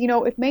says,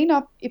 it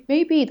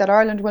may be that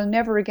Ireland will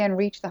never again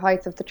reach the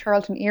heights of the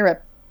Charlton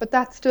era, but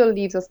that still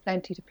leaves us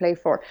plenty to play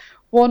for.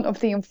 One of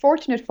the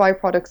unfortunate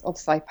byproducts of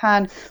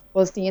Saipan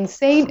was the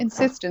insane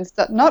insistence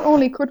that not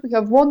only could we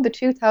have won the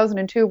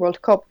 2002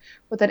 World Cup,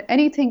 but that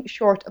anything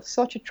short of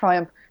such a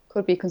triumph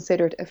could be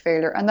considered a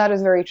failure. And that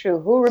is very true.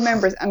 Who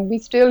remembers? And we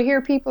still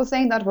hear people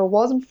saying that if it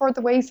wasn't for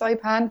the way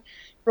Saipan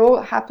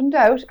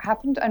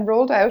happened and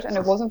rolled out, and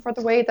it wasn't for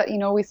the way that,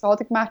 we saw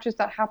the matches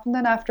that happened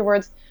then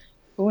afterwards,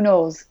 who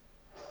knows?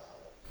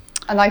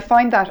 And I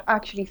find that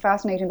actually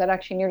fascinating that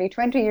actually nearly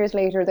 20 years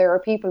later, there are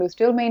people who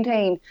still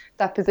maintain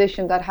that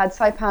position, that had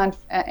Saipan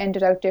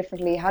ended out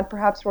differently, had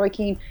perhaps Roy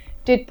Keane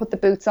did put the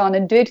boots on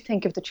and did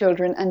think of the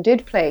children and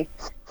did play,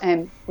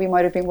 we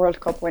might have been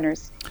World Cup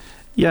winners.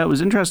 Yeah, it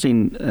was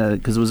interesting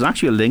because there was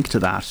actually a link to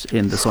that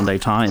in the Sunday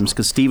Times,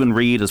 because Stephen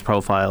Reid is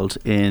profiled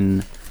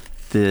in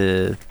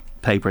the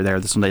paper there,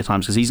 the Sunday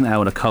Times, because he's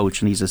now a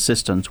coach and he's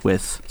assistant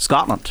with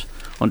Scotland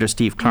under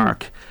Steve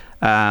Clarke.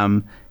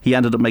 He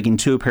ended up making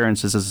 2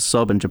 appearances as a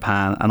sub in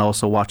Japan and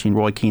also watching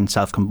Roy Keane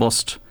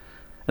self-combust,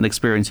 an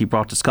experience he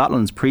brought to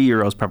Scotland's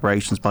pre-Euros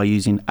preparations by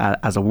using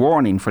as a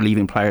warning for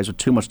leaving players with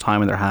too much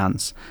time in their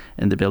hands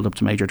in the build-up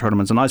to major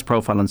tournaments. A nice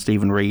profile on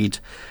Stephen Reid,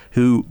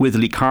 who with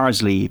Lee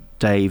Carsley,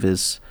 Dave,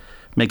 is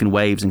making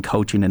waves in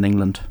coaching in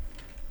England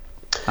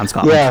and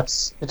Scotland. Yeah,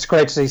 it's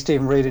great to see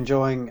Stephen Reid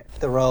enjoying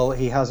the role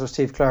he has with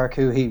Steve Clarke,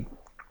 who he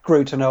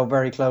grew to know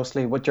very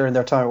closely during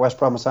their time at West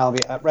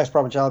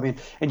Bromwich Albion,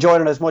 enjoying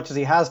it as much as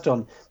he has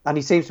done, and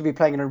he seems to be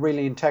playing a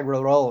really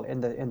integral role in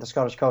the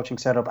Scottish coaching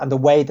setup and the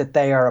way that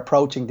they are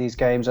approaching these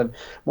games. And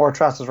Maura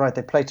Trass is right,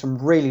 they played some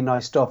really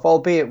nice stuff,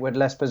 albeit with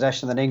less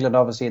possession than England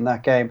obviously in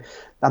that game,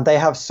 and they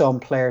have some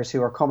players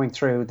who are coming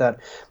through that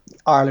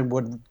Ireland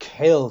would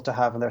kill to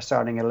have in their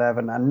starting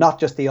 11, and not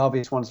just the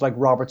obvious ones like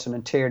Robertson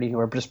and Tierney, who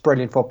are just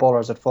brilliant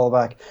footballers at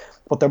fullback,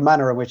 but the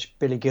manner in which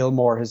Billy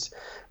Gilmore has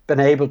been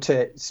able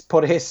to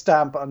put his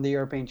stamp on the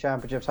European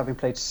Championships, having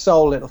played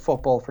so little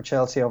football for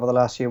Chelsea over the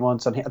last few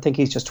months. And I think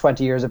he's just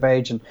 20 years of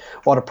age, and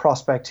what a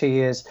prospect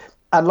he is.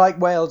 And like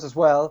Wales as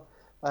well,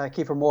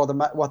 Kiefer Moore,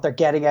 what they're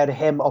getting out of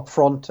him up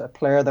front, a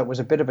player that was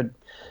a bit of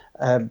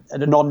an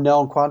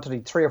unknown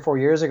quantity 3 or 4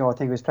 years ago. I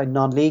think he was playing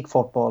non-league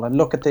football, and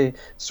look at the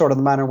sort of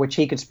the manner in which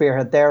he could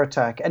spearhead their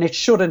attack. And it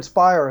should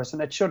inspire us,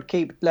 and it should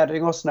keep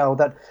letting us know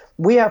that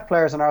we have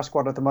players in our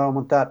squad at the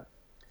moment that,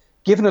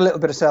 given a little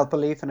bit of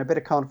self-belief and a bit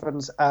of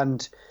confidence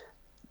and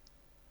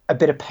a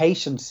bit of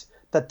patience,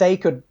 that they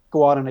could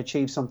go on and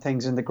achieve some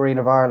things in the green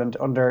of Ireland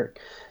under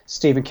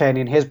Stephen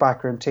Kenny and his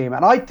backroom team.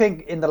 And I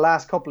think in the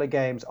last couple of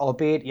games,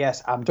 albeit,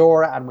 yes,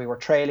 Andorra, and we were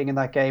trailing in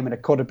that game, and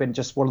it could have been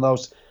just one of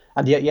those,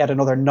 and yet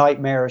another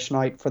nightmarish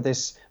night for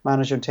this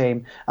management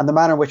team. And the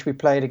manner in which we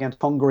played against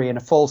Hungary in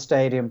a full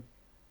stadium,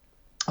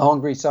 a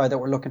Hungary side that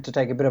were looking to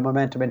take a bit of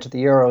momentum into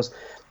the Euros,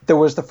 there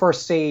was the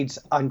first seeds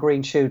and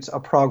green shoots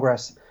of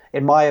progress,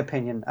 in my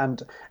opinion.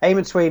 And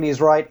Eamon Sweeney is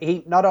right.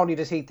 He not only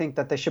does he think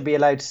that they should be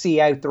allowed to see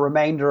out the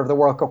remainder of the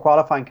World Cup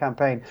qualifying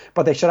campaign,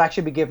 but they should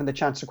actually be given the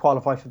chance to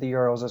qualify for the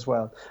Euros as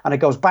well. And it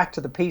goes back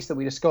to the piece that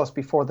we discussed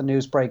before the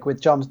news break with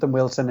Jonathan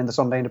Wilson in the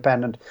Sunday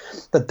Independent,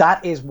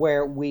 that is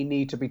where we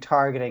need to be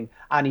targeting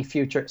any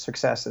future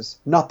successes,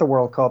 not the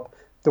World Cup.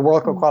 The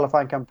World Cup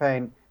qualifying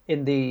campaign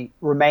in the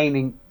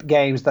remaining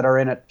games that are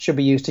in it should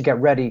be used to get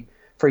ready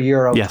for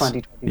Euro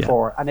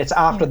 2024. And it's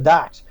after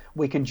that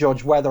we can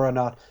judge whether or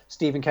not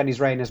Stephen Kenny's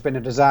reign has been a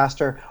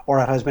disaster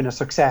or it has been a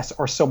success,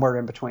 or somewhere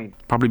in between.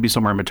 Probably be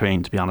somewhere in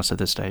between, to be honest, at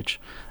this stage.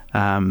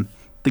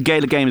 The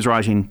Gaelic game is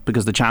rising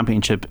because the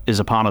championship is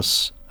upon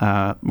us.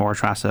 Maura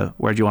Trassa,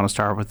 where do you want to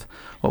start with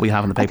what we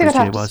have in the papers? I think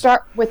I'd have to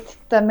start with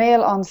the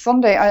Mail on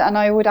Sunday, and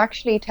I would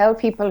actually tell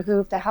people who,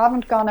 if they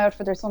haven't gone out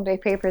for their Sunday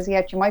papers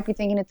yet, you might be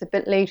thinking it's a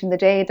bit late in the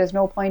day, there's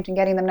no point in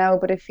getting them now,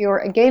 but if you're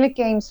a Gaelic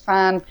Games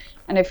fan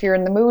and if you're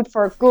in the mood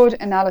for good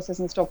analysis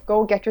and stuff,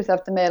 go get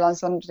yourself the Mail on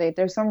Sunday.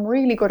 There's some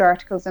really good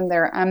articles in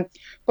there,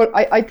 but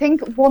I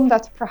think one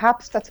that's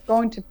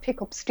going to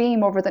pick up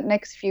steam over the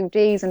next few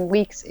days and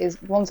weeks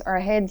is once our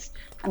heads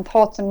and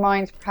thoughts and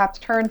minds perhaps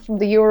turn from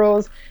the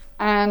Euros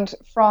and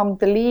from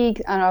the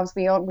league. And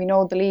obviously we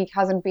know the league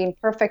hasn't been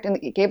perfect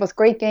and it gave us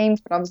great games,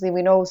 but obviously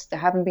we know there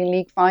haven't been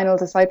league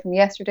finals aside from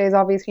yesterday's,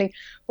 obviously.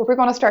 But we're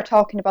going to start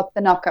talking about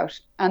the knockout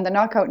and the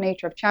knockout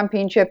nature of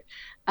championship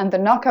and the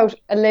knockout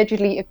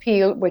allegedly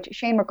appeal, which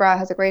Shane McGrath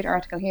has a great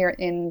article here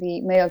in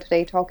the Mail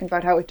today talking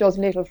about how it does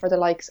little for the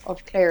likes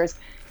of Clare's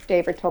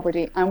David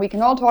Tubridy. And we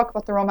can all talk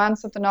about the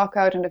romance of the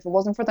knockout, and if it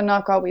wasn't for the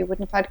knockout, we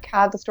wouldn't have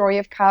had the story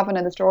of Cavan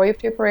and the story of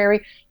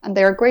Tipperary, and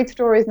they are great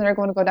stories and they're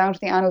going to go down to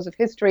the annals of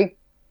history.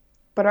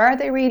 But are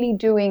they really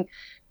doing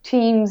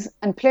teams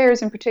and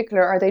players in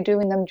particular, are they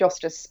doing them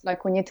justice?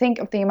 Like when you think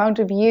of the amount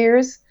of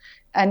years,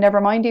 and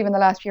never mind even the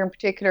last year in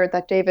particular,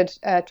 that David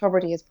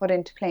Tubridy has put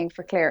into playing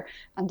for Clare,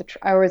 and the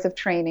hours of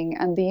training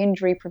and the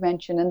injury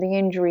prevention and the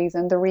injuries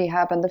and the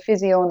rehab and the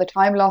physio and the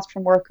time lost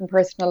from work and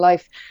personal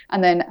life.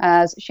 And then,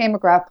 as Shane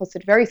McGrath puts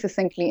it very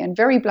succinctly and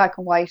very black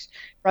and white,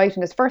 right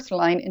in his first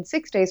line, in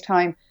 6 days'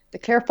 time, the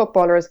Clare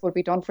footballers will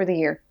be done for the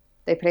year.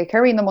 They play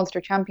Kerry in the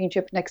Munster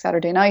Championship next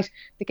Saturday night.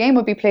 The game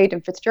will be played in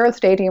Fitzgerald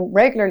Stadium,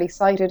 regularly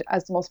cited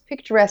as the most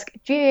picturesque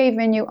GAA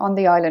venue on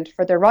the island.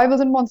 For their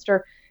rivals in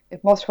Munster,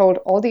 it must hold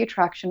all the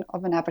attraction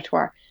of an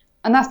abattoir.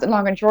 And that's the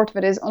long and short of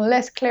it is,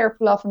 unless Clare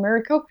pull off a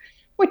miracle,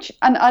 which,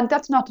 and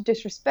that's not to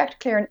disrespect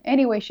Clare in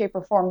any way, shape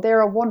or form.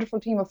 They're a wonderful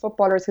team of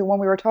footballers who, when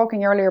we were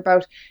talking earlier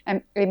about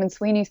Eamon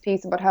Sweeney's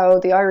piece about how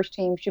the Irish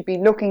team should be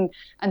looking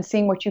and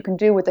seeing what you can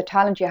do with the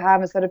talent you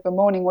have instead of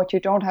bemoaning what you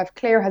don't have.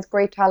 Clare has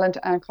great talent,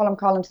 and Colm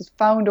Collins has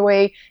found a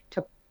way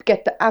to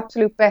get the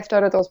absolute best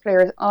out of those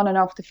players on and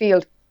off the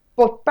field.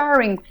 But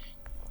barring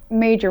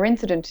major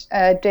incident,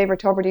 David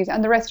Tubridy's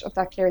and the rest of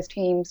that Clare's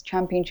team's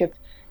championship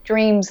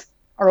dreams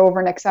are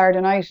over next Saturday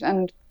night.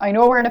 And I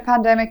know we're in a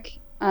pandemic,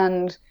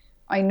 and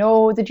I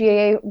know the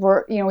GAA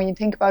were, when you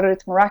think about it,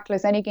 it's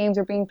miraculous. Any games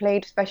are being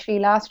played, especially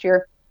last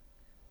year.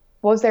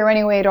 Was there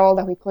any way at all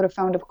that we could have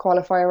found a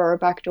qualifier or a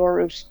backdoor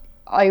route?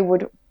 I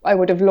would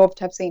have loved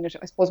to have seen it.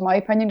 I suppose my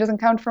opinion doesn't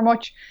count for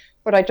much,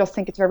 but I just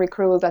think it's very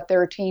cruel that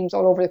there are teams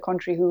all over the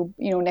country who,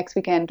 next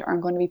weekend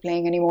aren't going to be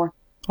playing anymore.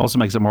 Also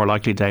makes it more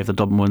likely, Dave, that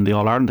Dublin win the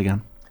All-Ireland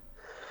again.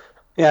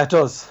 Yeah, it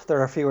does.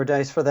 There are fewer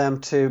days for them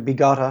to be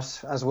got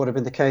at, as would have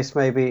been the case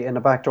maybe in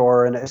a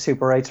backdoor or in a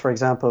Super 8s, for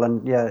example.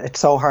 And yeah, it's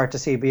so hard to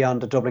see beyond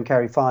the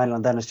Dublin-Kerry final,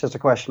 and then it's just a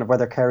question of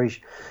whether Kerry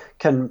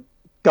can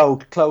go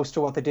close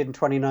to what they did in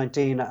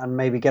 2019 and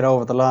maybe get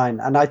over the line.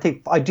 And I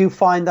do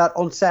find that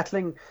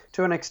unsettling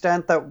to an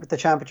extent, that the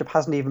championship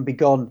hasn't even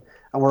begun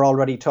and we're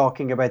already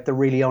talking about there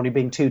really only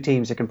being 2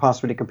 teams that can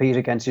possibly compete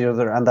against each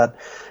other, and that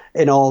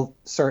in all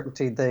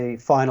certainty the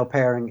final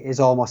pairing is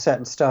almost set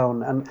in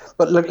stone.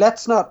 But look,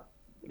 let's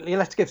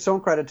give some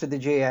credit to the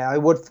GAA. I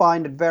would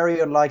find it very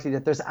unlikely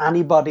that there's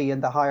anybody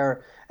in the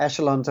higher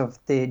echelons of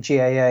the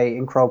GAA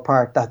in Croke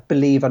Park that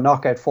believe a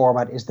knockout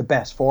format is the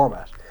best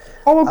format.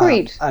 Oh,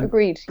 agreed.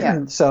 Agreed,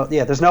 yeah. So,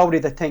 yeah, there's nobody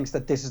that thinks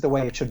that this is the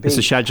way it should be. It's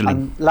a scheduling.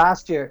 And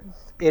last year,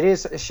 it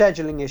is a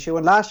scheduling issue.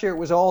 And last year, it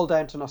was all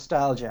down to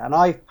nostalgia. And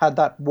I had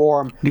that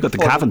warm... You got the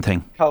Cavan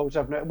thing.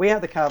 We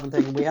had the Cavan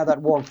thing, and we had that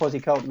warm,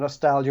 fuzzy coat of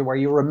nostalgia where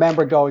you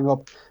remember going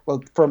up,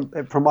 well, from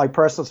my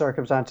personal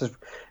circumstances,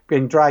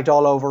 being dragged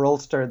all over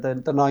Ulster,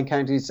 the 9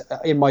 counties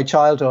in my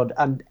childhood,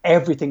 and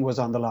everything was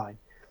on the line.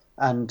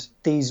 And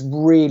these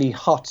really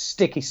hot,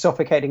 sticky,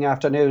 suffocating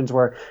afternoons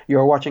where you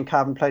were watching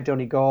Cavan play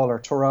Donegal or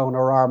Tyrone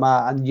or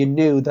Armagh, and you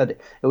knew that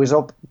it was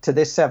up to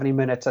this 70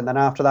 minutes, and then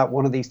after that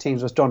one of these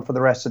teams was done for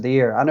the rest of the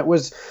year. And it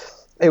was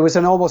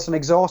almost an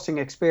exhausting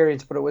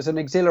experience, but it was an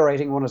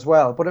exhilarating one as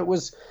well. But it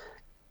was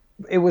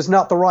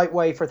not the right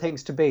way for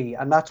things to be,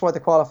 and that's why the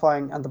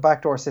qualifying and the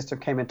backdoor system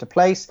came into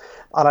place.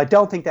 And I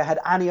don't think they had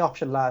any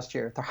option last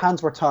year. Their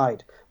hands were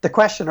tied. The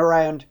question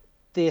around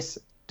this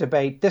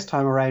debate this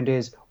time around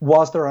is,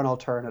 was there an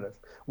alternative?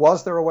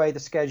 Was there a way the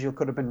schedule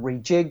could have been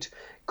rejigged?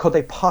 Could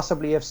they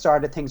possibly have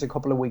started things a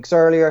couple of weeks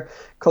earlier?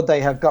 Could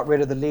they have got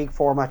rid of the league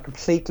format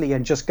completely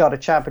and just got a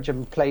championship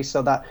in place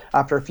so that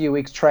after a few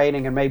weeks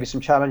training and maybe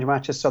some challenge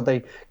matches, so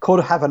they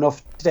could have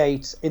enough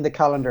dates in the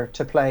calendar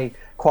to play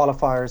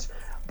qualifiers?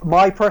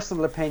 My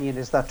personal opinion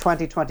is that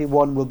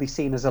 2021 will be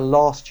seen as a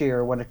lost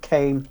year when it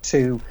came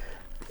to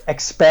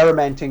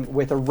experimenting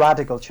with a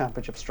radical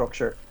championship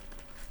structure.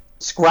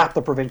 Scrap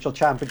the provincial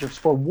championships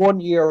for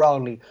 1 year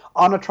only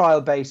on a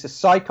trial basis,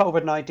 cite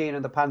COVID-19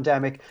 and the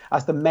pandemic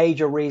as the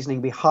major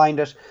reasoning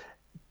behind it,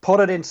 put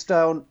it in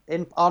stone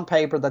on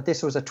paper that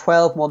this was a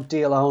 12-month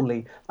deal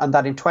only, and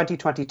that in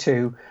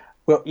 2022,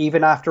 well,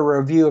 even after a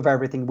review of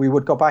everything, we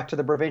would go back to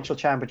the provincial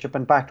championship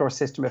and backdoor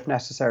system if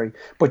necessary.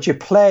 But you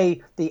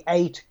play the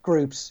 8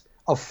 groups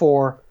of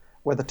 4,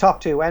 where the top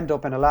 2 end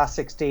up in a last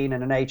 16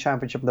 in an A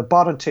championship, and the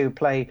bottom 2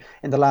 play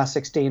in the last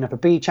 16 of a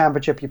B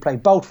championship. You play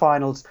both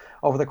finals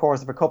over the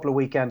course of a couple of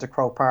weekends at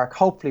Croke Park,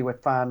 hopefully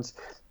with fans.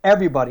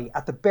 Everybody,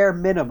 at the bare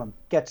minimum,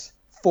 gets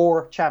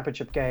 4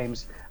 championship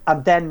games,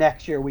 and then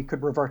next year we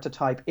could revert to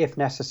type if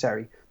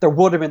necessary. There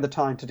would have been the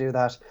time to do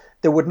that.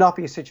 There would not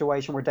be a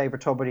situation where David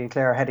Tubridy and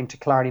Clare are heading to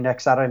Killarney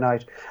next Saturday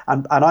night,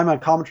 and I'm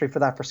on commentary for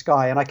that for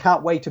Sky, and I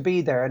can't wait to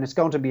be there, and it's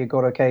going to be a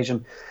good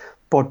occasion.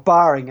 But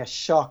barring a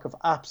shock of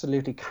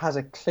absolutely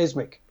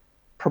cataclysmic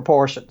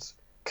proportions,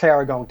 Clare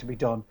are going to be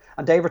done.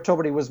 And David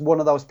Tubridy was one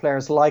of those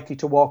players likely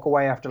to walk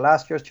away after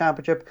last year's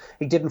championship.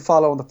 He didn't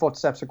follow in the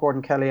footsteps of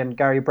Gordon Kelly and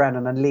Gary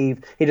Brennan and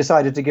leave. He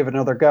decided to give it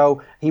another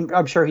go.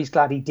 I'm sure he's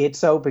glad he did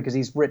so, because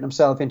he's written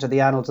himself into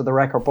the annals of the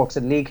record books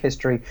in league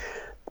history.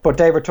 But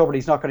David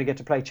Tubridy's not going to get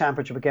to play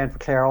championship again for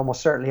Clare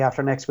almost certainly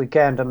after next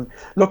weekend. And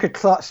look at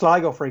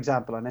Sligo, for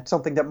example, and it's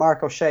something that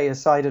Mark O'Shea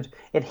has cited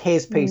in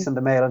his piece in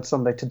the Mail on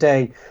Sunday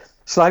today.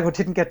 Sligo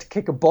didn't get to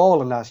kick a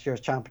ball in last year's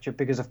championship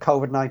because of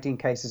COVID-19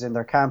 cases in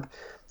their camp.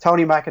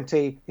 Tony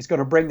McEntee is going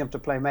to bring them to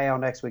play Mayo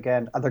next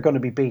weekend, and they're going to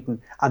be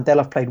beaten, and they'll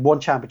have played one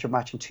championship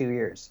match in 2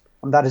 years.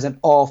 And that is an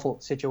awful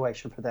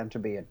situation for them to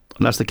be in.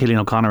 Unless the Cillian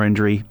O'Connor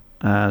injury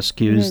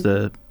skews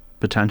the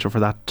potential for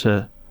that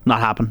to not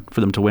happen,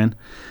 for them to win.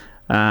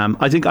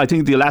 I think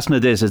the lesson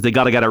of this is they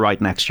got to get it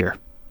right next year.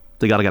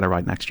 They got to get it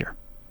right next year,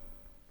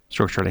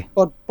 structurally.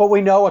 But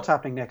we know what's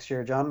happening next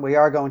year, John. We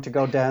are going to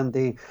go down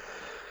the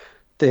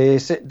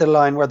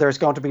line where there's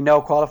going to be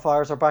no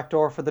qualifiers or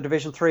backdoor for the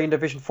Division 3 and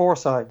Division 4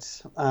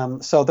 sides.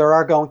 So there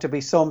are going to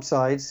be some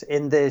sides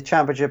in the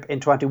championship in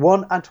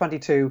 21 and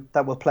 22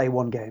 that will play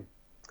one game.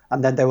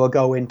 And then they will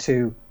go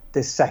into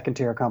this second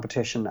tier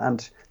competition.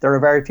 And there are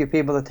very few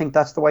people that think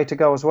that's the way to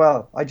go as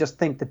well. I just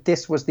think that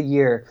this was the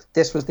year,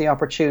 this was the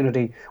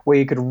opportunity where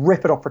you could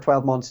rip it up for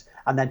 12 months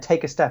and then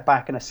take a step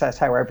back and assess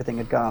how everything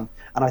had gone.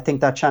 And I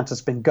think that chance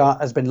has been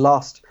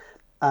lost.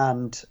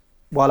 And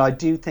while I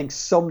do think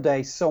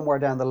someday, somewhere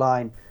down the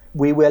line,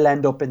 we will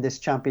end up in this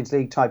Champions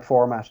League type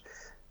format,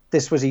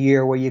 this was a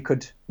year where you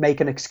could make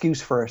an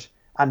excuse for it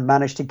and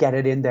manage to get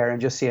it in there and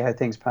just see how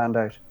things panned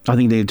out. I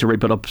think they need to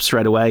rip it up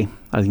straight away.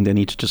 I think they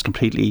need to just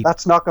completely...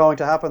 That's not going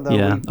to happen, though.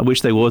 Yeah, I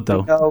wish they would,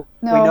 though.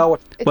 We know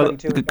what... Well,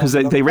 because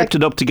they ripped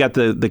it up to get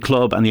the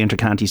club and the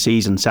inter-county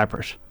season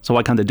separate. So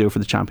why can't they do it for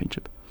the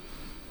championship?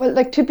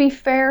 Well, to be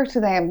fair to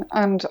them,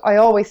 and I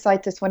always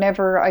cite this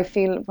whenever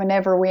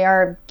we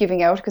are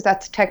giving out, because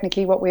that's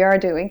technically what we are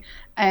doing,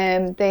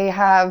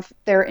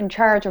 they're in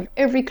charge of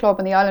every club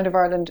in the island of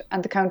Ireland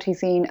and the county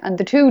scene, and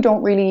the two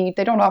don't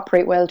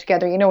operate well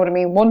together, you know what I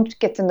mean? One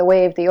gets in the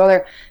way of the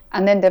other,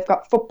 and then they've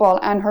got football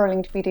and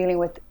hurling to be dealing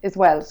with as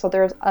well. So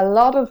there's a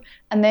lot of,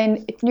 and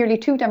then it's nearly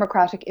too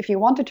democratic. If you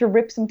wanted to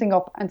rip something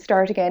up and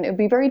start again, it would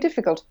be very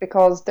difficult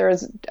because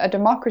there's a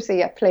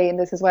democracy at play in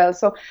this as well.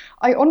 So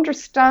I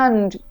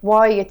understand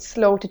why it's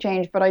slow to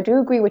change, but I do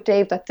agree with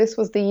Dave that this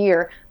was the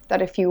year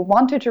that if you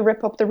wanted to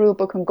rip up the rule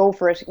book and go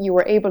for it, you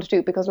were able to do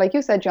it. Because like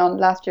you said, John,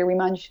 last year we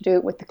managed to do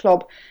it with the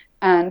club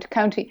and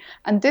county.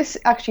 And this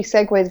actually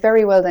segues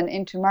very well then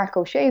into Mark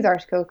O'Shea's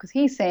article, because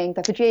he's saying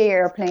that the GAA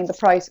are paying the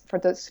price for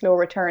the slow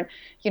return.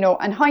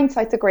 And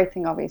hindsight's a great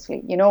thing,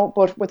 obviously,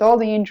 but with all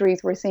the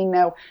injuries we're seeing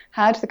now,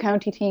 had the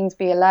county teams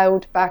be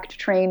allowed back to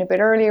train a bit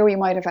earlier, we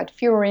might have had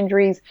fewer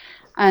injuries.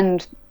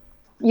 And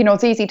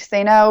it's easy to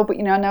say now, but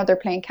now they're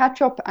playing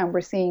catch up, and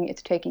we're seeing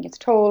it's taking its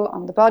toll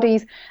on the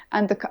bodies.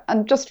 And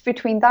just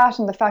between that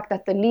and the fact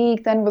that the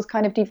league then was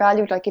kind of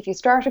devalued, like if you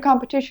start a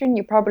competition,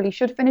 you probably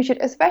should finish it,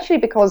 especially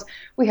because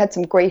we had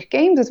some great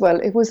games as well.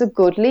 It was a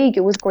good league.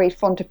 It was great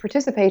fun to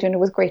participate in.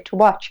 It was great to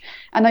watch.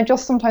 And I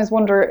just sometimes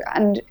wonder,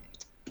 and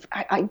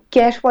I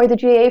get why the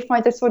GAA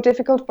find this so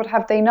difficult, but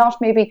have they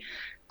not maybe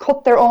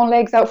cut their own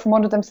legs out from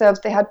under themselves?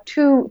 They had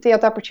the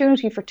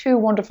opportunity for two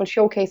wonderful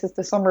showcases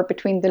this summer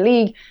between the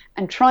league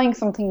and trying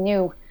something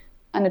new,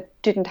 and it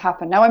didn't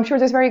happen. Now, I'm sure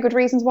there's very good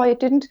reasons why it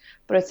didn't,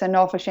 but it's an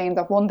awful shame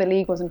that the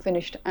league wasn't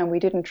finished and we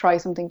didn't try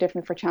something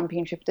different for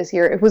championship this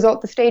year.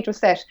 The stage was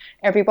set.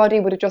 Everybody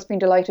would have just been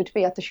delighted to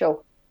be at the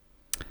show.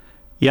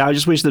 Yeah, I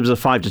just wish there was a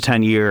 5 to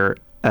 10 year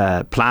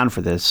plan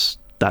for this,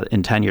 that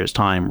in 10 years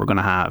time we're going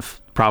to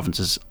have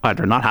provinces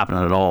either not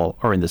happening at all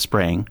or in the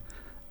spring,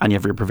 and you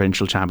have your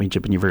provincial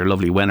championship and you have your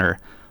lovely winner,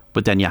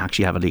 but then you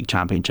actually have a league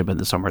championship in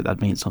the summer.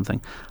 That means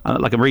something.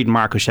 I'm reading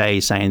Mark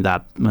O'Shea saying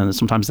that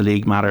sometimes the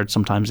league mattered,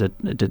 sometimes it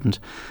didn't.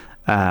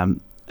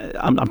 I'm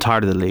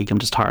tired of the league. I'm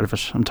just tired of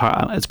it.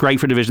 It's great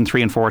for Division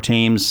 3 and 4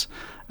 teams,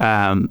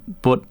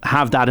 but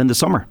have that in the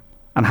summer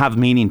and have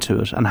meaning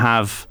to it, and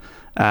have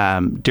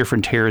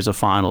different tiers of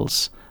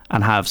finals,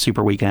 and have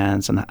super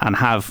weekends, and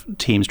have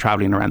teams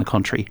travelling around the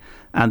country,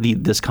 and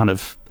this kind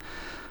of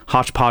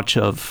hodgepodge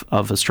of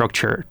a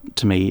structure.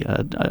 To me,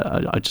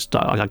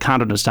 I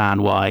can't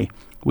understand why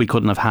we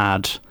couldn't have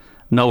had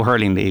no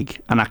hurling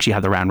league and actually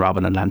had the round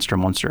robin in Leinster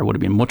and Munster. It would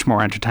have been much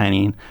more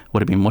entertaining,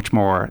 would have been much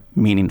more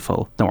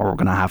meaningful than what we're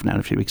going to have now in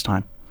a few weeks'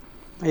 time.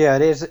 Yeah,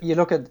 it is. You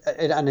look at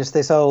it, and it's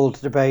this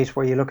old debate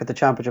where you look at the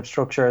championship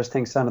structure as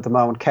things stand at the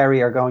moment.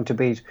 Kerry are going to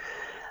beat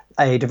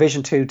a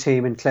Division 2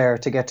 team in Clare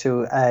to get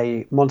to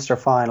a Munster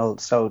final,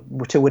 so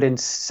to within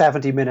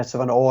 70 minutes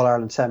of an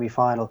All-Ireland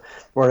semi-final,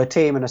 where a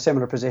team in a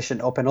similar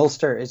position up in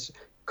Ulster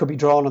could be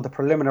drawn in the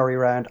preliminary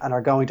round and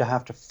are going to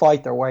have to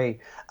fight their way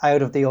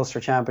out of the Ulster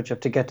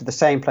Championship to get to the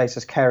same place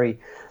as Kerry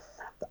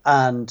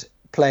and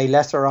play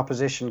lesser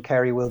opposition.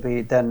 Kerry will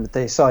be then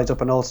the sides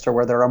up in Ulster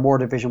where there are more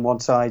Division 1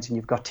 sides, and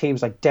you've got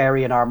teams like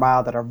Derry and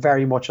Armagh that are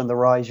very much on the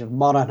rise. You have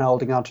Monaghan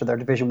holding on to their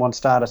Division 1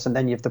 status, and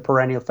then you have the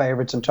perennial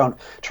favourites in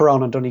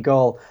Tyrone and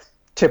Donegal.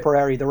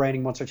 Tipperary, the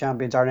reigning Munster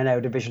champions, are now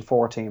a Division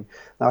 4 team.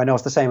 Now, I know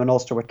it's the same in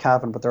Ulster with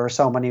Cavan, but there are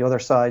so many other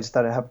sides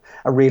that have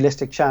a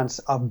realistic chance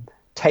of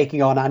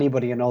taking on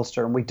anybody in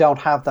Ulster, and we don't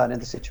have that in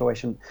the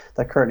situation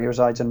that currently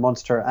resides in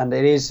Munster, and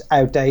it is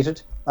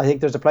outdated. I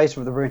think there's a place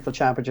for the Broomfield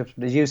Championships,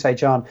 but as you say,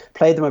 John,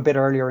 play them a bit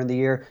earlier in the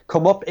year.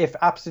 Come up, if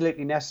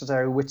absolutely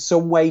necessary, with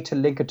some way to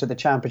link it to the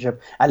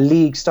championship, a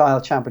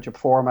league-style championship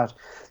format.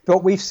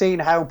 But we've seen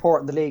how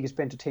important the league has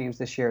been to teams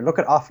this year. Look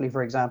at Offaly,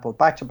 for example,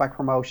 back-to-back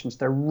promotions.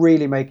 They're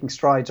really making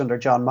strides under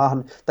John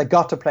Mahon. They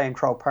got to play in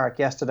Croke Park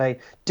yesterday.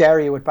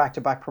 Derry with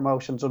back-to-back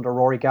promotions under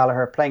Rory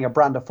Gallagher, playing a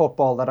brand of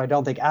football that I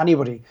don't think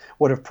anybody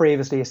would have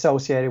previously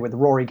associated with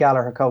Rory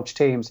Gallagher coach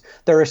teams.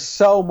 There is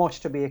so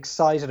much to be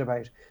excited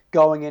about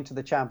going into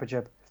the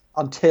championship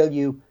until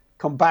you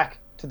come back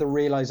to the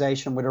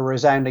realisation with a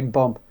resounding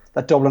bump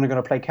that Dublin are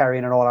going to play Kerry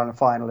in an All-Ireland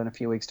final in a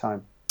few weeks'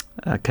 time.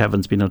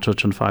 Kevin's been in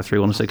touch on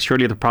 53106.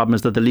 Surely the problem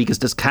is that the league is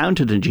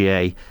discounted in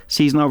GA.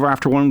 Season over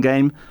after one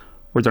game.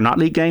 Were there not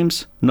league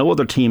games? No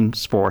other team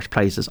sport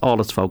places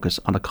all its focus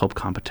on a cup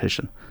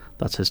competition.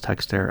 That's his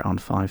text there on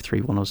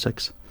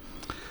 53106.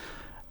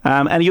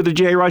 Any other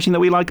GA writing that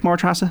we like, Maura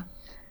Trassa?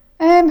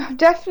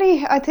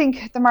 Definitely, I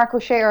think the Mark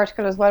O'Shea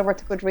article is well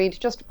worth a good read,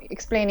 just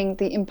explaining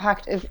the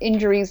impact of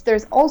injuries.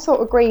 There's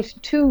also a great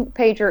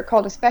 2-pager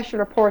called A Special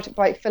Report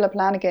by Philip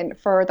Lanigan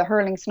for the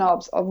hurling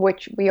snobs, of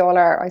which we all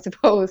are, I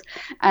suppose.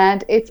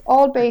 And it's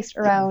all based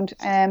around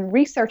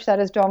research that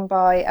is done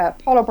by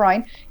Paul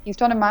O'Brien. He's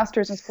done a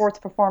Masters in Sports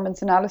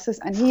Performance Analysis,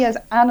 and he has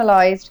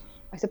analysed,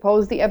 I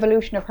suppose, the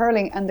evolution of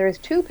hurling, and there's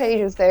 2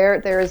 pages there.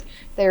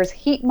 There's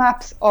heat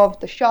maps of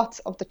the shots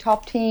of the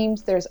top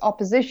teams. There's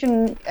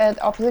opposition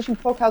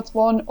puckouts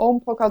won, own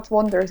puckouts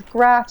won. There's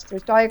graphs,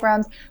 there's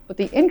diagrams. But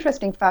the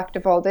interesting fact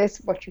of all this,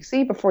 what you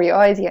see before your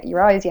eyes,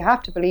 you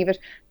have to believe it.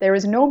 There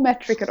is no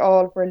metric at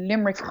all where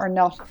Limerick are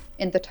not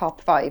in the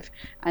top 5.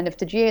 And if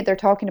the GAA, they're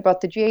talking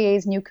about the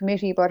GAA's new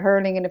committee about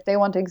hurling, and if they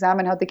want to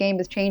examine how the game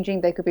is changing,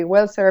 they could be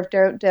well served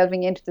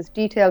delving into this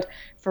detailed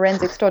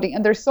forensic study.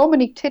 And there's so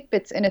many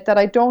tidbits in it that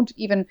I don't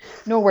even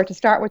know where to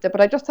start with it,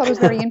 but I just thought it was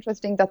very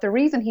interesting that the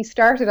reason he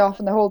started off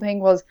in the whole thing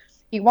was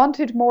he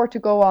wanted more to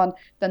go on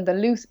than a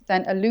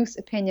loose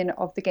opinion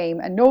of the game.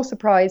 And no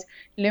surprise,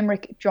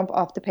 Limerick jump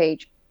off the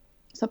page.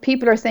 So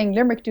people are saying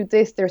Limerick do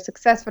this, they're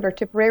successful, or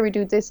Tipperary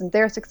do this and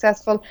they're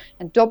successful,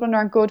 and Dublin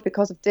aren't good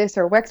because of this,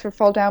 or Wexford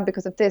fall down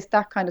because of this,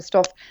 that kind of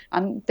stuff.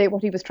 And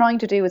what he was trying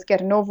to do is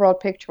get an overall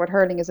picture what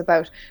hurling is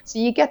about. So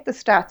you get the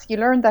stats, you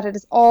learn that it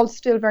is all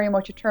still very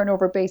much a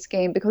turnover-based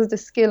game because of the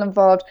skill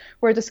involved,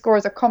 where the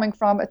scores are coming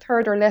from. A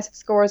third or less of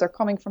scores are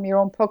coming from your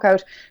own puck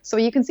out. So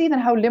you can see then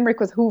how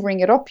Limerick was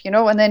hoovering it up,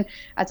 and then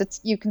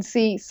you can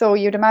see, so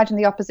you'd imagine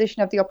the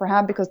opposition have the upper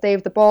hand because they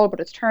have the ball, but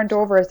it's turned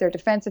over as their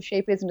defensive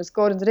shape isn't as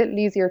good, and it's a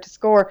little easier to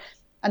score,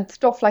 and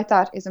stuff like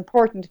that is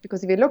important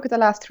because if you look at the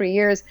last 3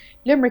 years,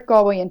 Limerick,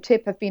 Galway and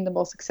Tip have been the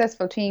most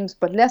successful teams,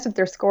 but less of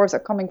their scores are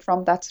coming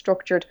from that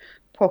structured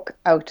puck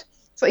out.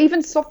 So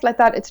even stuff like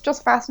that, it's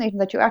just fascinating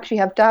that you actually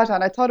have data.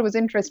 And I thought it was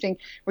interesting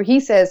where he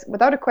says,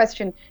 without a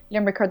question,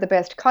 Limerick are the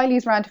best.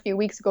 Kylie's rant a few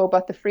weeks ago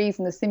about the freeze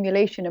and the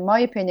simulation, in my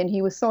opinion,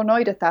 he was so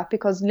annoyed at that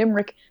because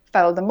Limerick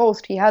fouled the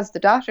most. He has the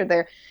data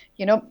there.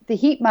 The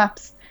heat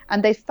maps,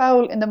 and they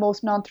foul in the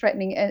most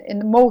non-threatening,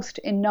 in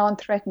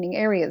non-threatening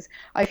areas.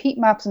 I have heat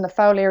maps in the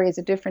foul areas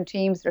of different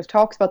teams. There's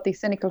talks about these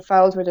cynical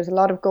fouls where there's a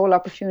lot of goal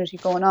opportunity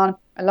going on.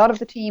 A lot of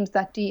the teams,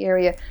 that D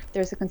area,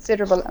 there's a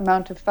considerable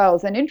amount of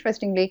fouls. And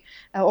interestingly,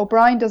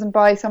 O'Brien doesn't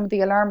buy some of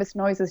the alarmist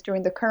noises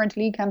during the current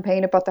league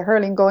campaign about the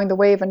hurling going the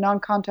way of a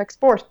non-contact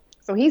sport.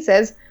 So he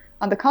says,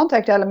 on the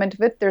contact element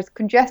of it, there's a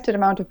congested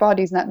amount of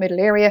bodies in that middle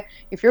area.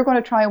 If you're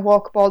going to try and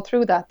walk a ball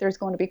through that, there's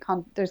going to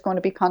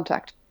be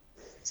contact.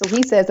 So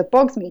he says it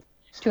bugs me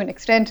to an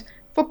extent.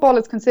 Football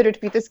is considered to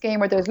be this game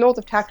where there's loads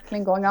of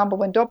tackling going on, but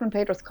when Dublin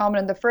played Roscommon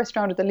in the first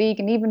round of the league,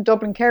 and even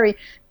Dublin-Kerry,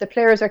 the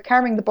players are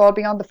carrying the ball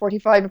beyond the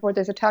 45 before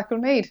there's a tackle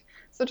made.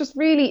 So just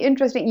really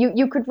interesting.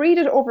 You could read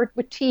it over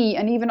with tea,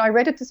 and even I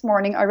read it this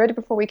morning, I read it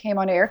before we came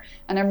on air,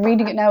 and I'm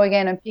reading it now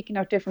again and picking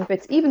out different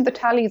bits. Even the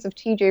tallies of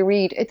TJ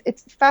Reid,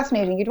 it's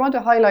fascinating. You'd want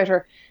a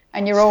highlighter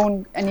and your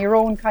own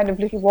kind of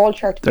little wall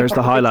chart. There's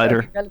the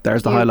highlighter.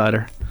 There's the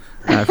highlighter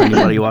for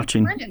anybody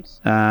watching. Brilliant.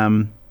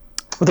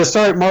 Well, there's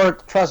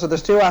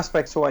there's 2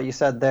 aspects to what you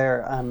said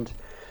there, and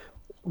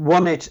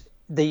one,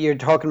 you're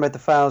talking about the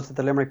fouls that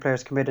the Limerick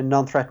players commit in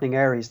non-threatening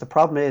areas. The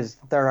problem is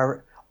there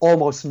are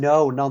almost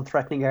no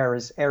non-threatening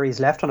areas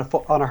left on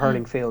a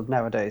hurling field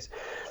nowadays.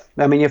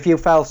 I mean, if you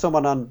foul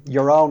someone on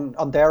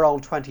their own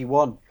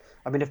 21,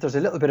 I mean, if there's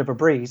a little bit of a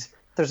breeze,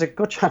 there's a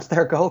good chance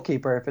their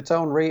goalkeeper, if it's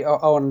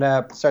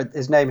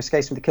his name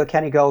escapes me, the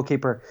Kilkenny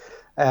goalkeeper,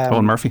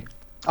 Owen Murphy.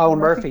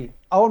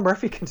 Owen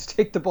Murphy can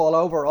stick the ball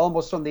over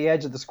almost on the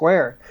edge of the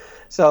square.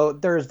 So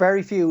there's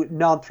very few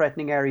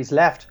non-threatening areas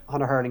left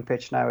on a hurling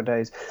pitch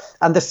nowadays.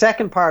 And the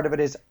second part of it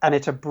is, and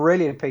it's a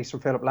brilliant piece from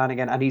Philip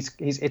Lanigan, and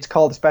it's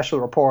called The Special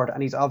Report,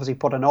 and he's obviously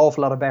put an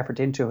awful lot of effort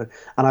into it.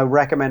 And I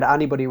recommend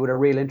anybody with a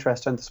real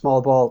interest in the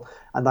small ball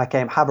and that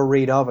game, have a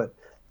read of it.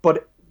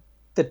 But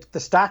the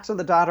stats and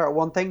the data are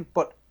one thing,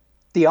 but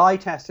the eye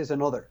test is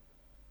another.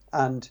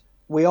 And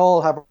we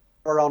all have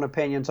our own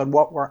opinions on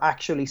what we're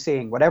actually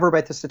seeing, whatever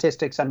about the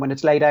statistics, and when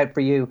it's laid out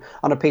for you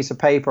on a piece of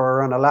paper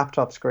or on a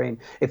laptop screen.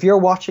 If you're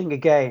watching a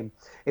game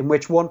in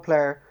which one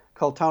player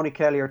called Tony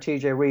Kelly or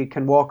TJ Reid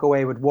can walk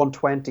away with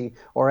 120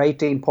 or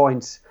 18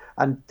 points,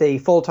 and the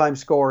full-time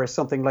score is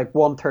something like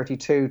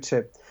 132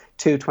 to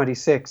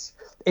 226,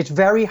 it's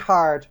very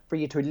hard for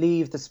you to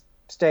leave the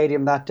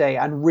stadium that day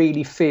and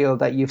really feel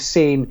that you've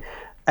seen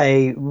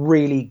a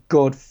really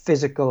good,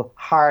 physical,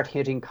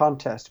 hard-hitting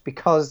contest,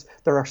 because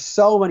there are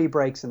so many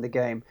breaks in the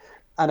game.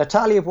 And a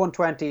tally of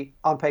 120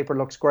 on paper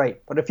looks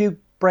great, but if you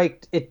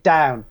break it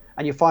down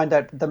and you find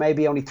out that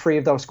maybe only 3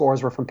 of those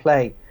scores were from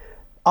play,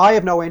 I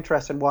have no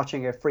interest in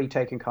watching a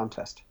free-taking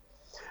contest.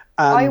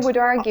 And I would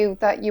argue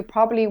that you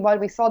probably, while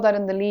we saw that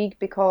in the league,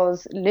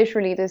 because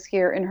literally this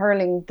year in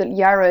hurling, the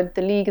Yarra,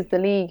 the league is the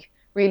league,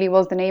 really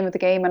was the name of the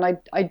game, and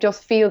I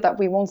just feel that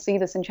we won't see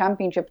this in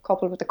Championship,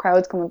 coupled with the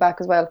crowds coming back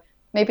as well.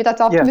 Maybe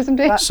that's optimism,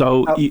 Dave.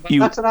 So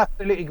that's an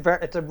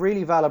it's a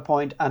really valid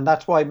point, and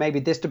that's why maybe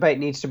this debate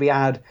needs to be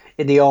had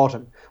in the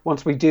autumn,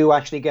 once we do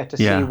actually get to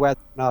see whether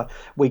or not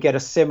we get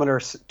a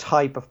similar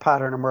type of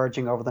pattern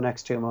emerging over the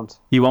next 2 months.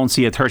 You won't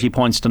see a 30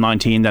 points to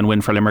 19 then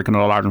win for Limerick in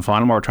All-Ireland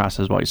final, more Trass,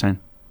 is what you're saying?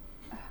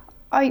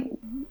 I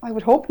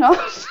would hope not.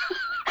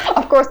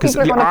 Of course,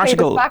 people are going to play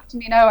this back to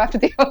me now after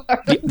the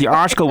All-Ireland. The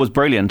article was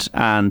brilliant,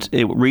 and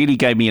it really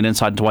gave me an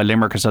insight into why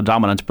Limerick are so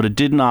dominant, but it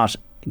did not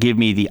give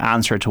me the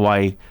answer to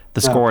why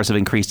the scores have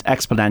increased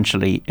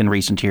exponentially in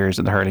recent years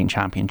in the hurling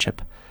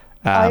championship.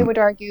 I would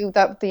argue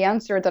that the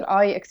answer that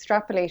I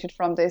extrapolated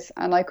from this,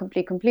 and I could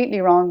be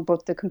completely wrong,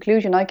 but the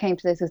conclusion I came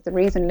to this is the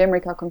reason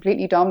Limerick are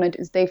completely dominant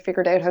is they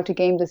figured out how to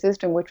game the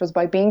system, which was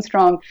by being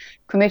strong,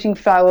 committing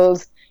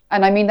fouls,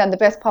 and I mean that in the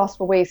best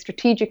possible way,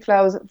 strategic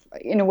fouls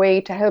in a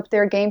way to help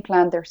their game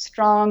plan. They're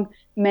strong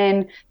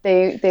men.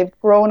 They've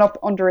grown up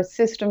under a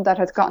system that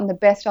has gotten the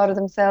best out of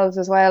themselves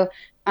as well.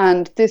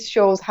 And this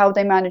shows how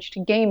they managed to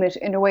game it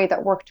in a way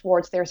that worked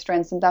towards their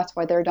strengths, and that's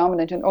why they're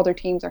dominant and other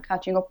teams are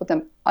catching up with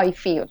them, I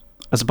feel.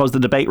 I suppose the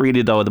debate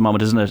really, though, at the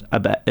moment, isn't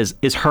it,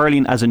 is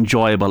hurling as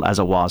enjoyable as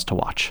it was to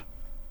watch?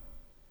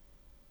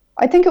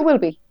 I think it will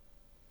be,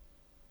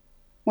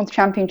 once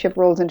Championship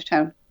rolls into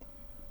town.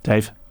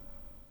 Dave?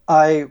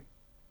 I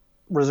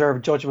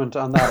reserve judgment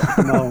on that at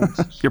the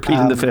moment. You're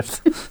pleading the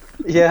fifth.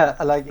 Yeah,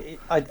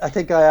 I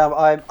think I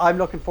am. I'm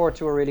looking forward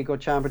to a really good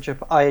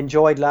championship. I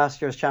enjoyed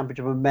last year's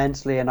championship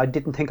immensely, and I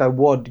didn't think I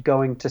would,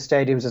 going to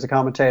stadiums as a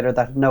commentator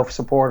that had no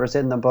supporters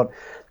in them. But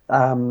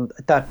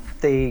that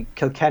the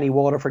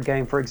Kilkenny-Waterford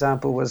game, for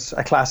example, was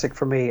a classic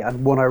for me,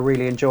 and one I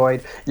really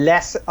enjoyed.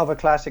 Less of a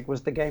classic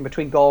was the game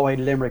between Galway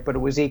and Limerick, but it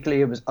was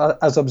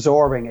as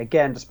absorbing,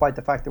 again, despite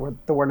the fact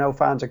there were no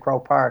fans at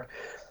Croke Park.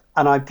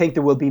 And I think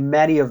there will be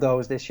many of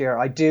those this year.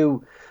 I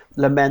do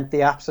lament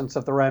the absence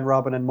of the round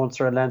robin in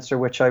Munster and Leinster,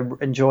 which I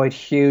enjoyed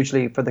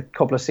hugely for the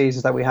couple of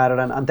seasons that we had it,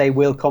 and they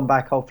will come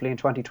back hopefully in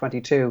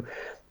 2022.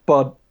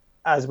 But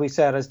as we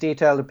said, as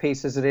detailed a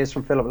piece as it is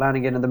from Philip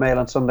Lanigan in the Mail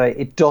on Sunday,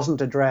 it doesn't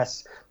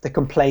address the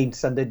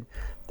complaints and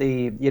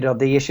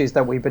the issues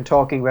that we've been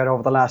talking about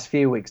over the last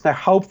few weeks. Now,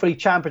 hopefully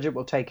Championship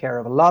will take care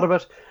of a lot of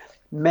it.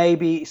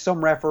 Maybe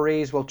some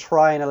referees will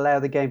try and allow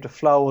the game to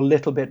flow a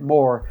little bit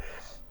more.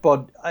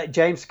 But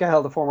James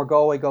Skehill, the former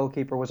Galway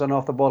goalkeeper, was on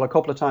off the ball a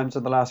couple of times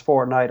in the last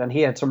fortnight, and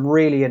he had some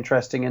really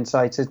interesting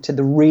insights into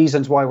the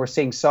reasons why we're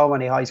seeing so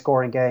many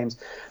high-scoring games.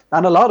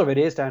 And a lot of it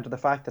is down to the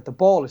fact that the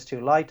ball is too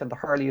light and the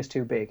hurley is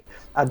too big.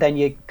 And then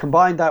you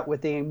combine that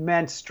with the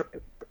immense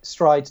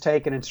strides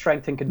taken in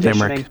strength and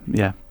conditioning. Limerick,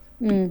 yeah.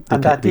 And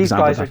that these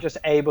guys are just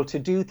able to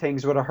do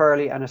things with a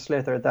hurley and a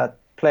slither that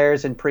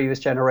players in previous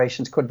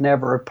generations could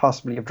never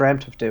possibly have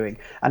dreamt of doing.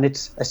 And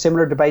it's a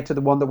similar debate to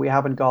the one that we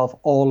have in golf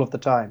all of the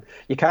time.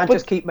 You can't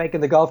just keep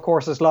making the golf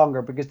courses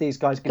longer because these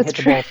guys can hit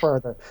the ball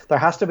further. There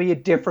has to be a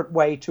different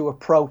way to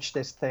approach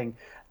this thing.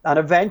 And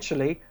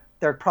eventually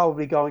they're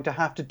probably going to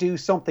have to do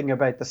something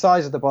about the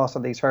size of the boss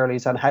on these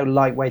hurleys and how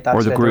lightweight that slither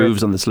is. Or the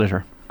grooves on the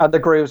slither. And the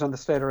grooves on the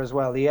slither as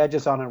well. The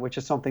edges on it, which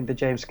is something that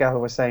James Skehill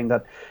was saying,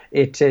 that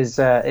it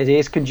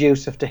is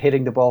conducive to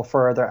hitting the ball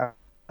further.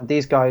 And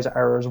these guys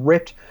are as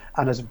ripped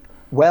and as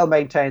well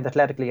maintained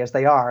athletically as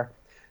they are.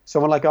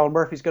 Someone like Owen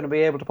Murphy's going to be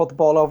able to put the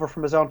ball over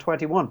from his own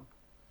 21.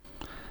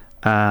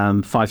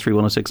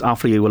 53106.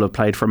 Offaly will have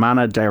played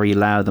Fermanagh, Derry,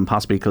 Louth and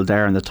possibly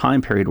Kildare in the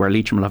time period where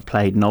Leitrim will have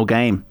played no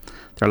game.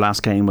 Their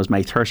last game was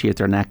May 30th.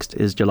 Their next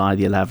is July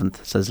the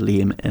 11th, says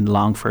Liam in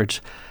Longford.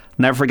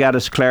 Never forget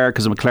it, Clare,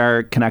 because of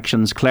Clare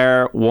connections.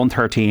 Clare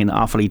 113,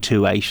 Offaly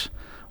 2-8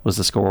 was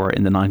the score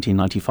in the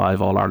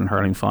 1995 All-Ireland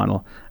hurling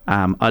final.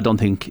 I don't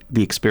think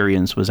the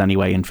experience was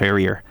anyway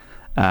inferior.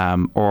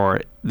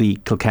 Or the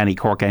Kilkenny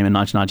Cork game in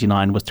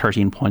 1999 was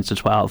 13 points to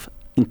 12.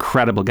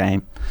 Incredible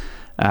game.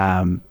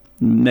 They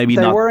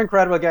were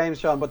incredible games,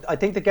 Sean, but I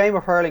think the game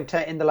of hurling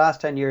in the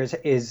last 10 years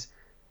is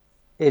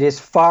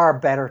far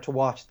better to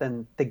watch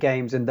than the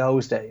games in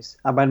those days.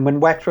 I mean,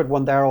 when Wexford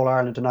won their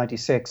All-Ireland in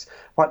 96,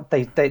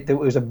 it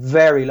was a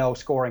very low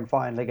scoring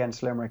final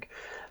against Limerick.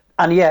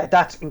 And yeah,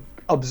 that's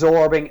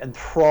absorbing,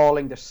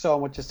 enthralling. There's so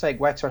much at stake.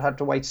 Wexford had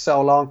to wait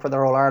so long for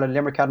their All-Ireland.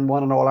 Limerick hadn't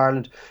won an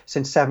All-Ireland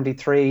since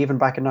 73. Even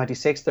back in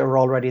 96, they were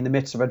already in the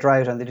midst of a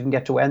drought and they didn't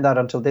get to end that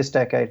until this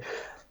decade.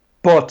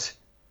 But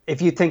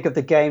if you think of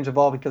the games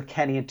involving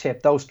Kilkenny and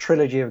Tip, those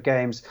trilogy of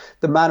games,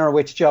 the manner in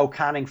which Joe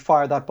Canning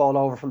fired that ball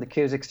over from the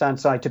Cusack stand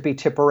side to beat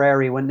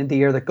Tipperary when in the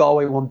year that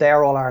Galway won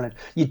their All-Ireland,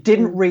 you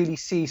didn't really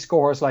see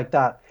scores like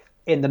that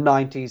in the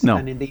 90s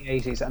and in the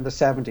 80s and the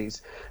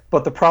 70s.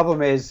 But the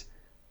problem is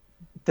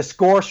the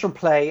scores from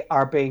play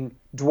are being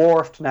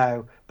dwarfed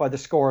now by the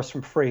scores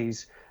from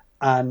frees.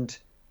 And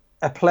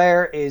a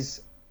player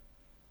is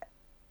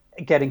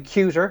getting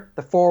cuter,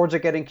 the forwards are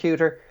getting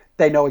cuter,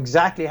 they know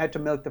exactly how to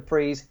milk the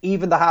frees.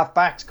 Even the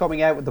half-backs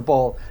coming out with the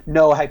ball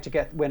know how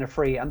to win a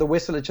free. And the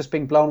whistle is just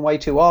being blown way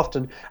too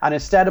often. And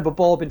instead of a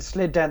ball being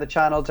slid down the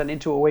channels and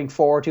into a wing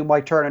forward who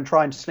might turn and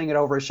try and sling it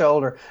over his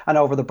shoulder and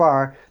over the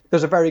bar,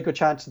 there's a very good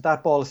chance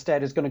that ball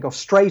instead is going to go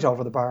straight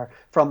over the bar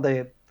from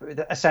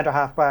a centre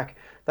half-back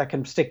that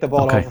can stick the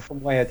ball over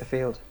from way out the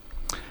field.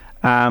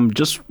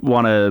 Just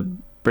want to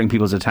bring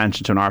people's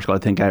attention to an article I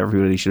think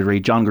everybody should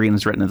read. John Green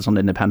has written in the Sunday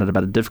Independent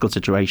about a difficult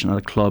situation at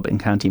a club in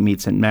County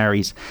Meath St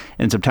Mary's.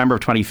 In September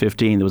of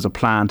 2015, there was a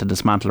plan to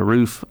dismantle a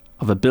roof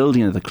of a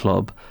building at the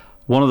club.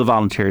 One of the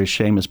volunteers,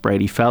 Seamus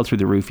Brady, fell through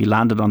the roof. He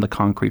landed on the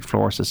concrete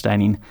floor,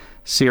 sustaining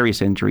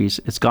serious injuries.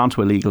 It's gone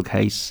to a legal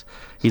case.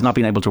 He's not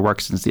been able to work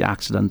since the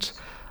accident.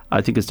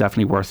 I think it's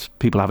definitely worth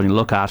people having a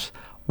look at.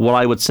 What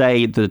I would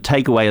say, the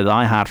takeaway that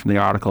I had from the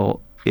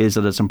article is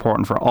that it's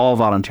important for all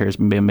volunteers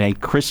to be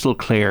made crystal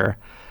clear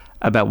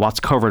about what's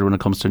covered when it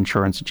comes to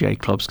insurance at GAA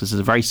clubs, because it's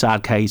a very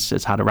sad case.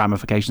 It's had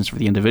ramifications for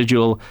the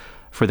individual,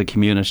 for the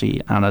community,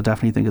 and I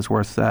definitely think it's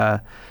worth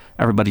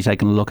everybody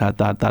taking a look at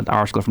that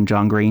article from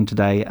John Green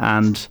today.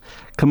 And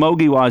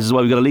Camogie wise as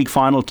well, we've got a league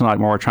final tonight,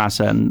 Maura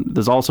Trassa, and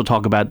there's also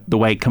talk about the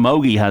way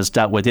Camogie has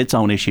dealt with its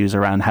own issues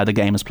around how the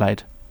game is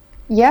played.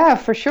 Yeah,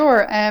 for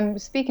sure.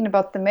 Speaking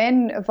about the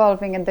men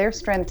evolving in their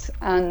strengths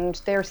and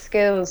their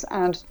skills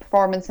and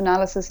performance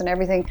analysis and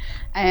everything,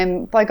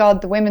 by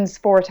God, the women's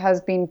sport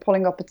has been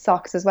pulling up its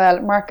socks as well.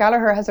 Mark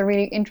Gallagher has a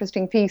really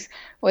interesting piece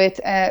with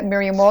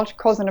Miriam Walsh,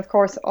 cousin, of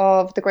course,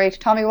 of the great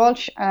Tommy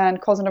Walsh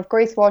and cousin of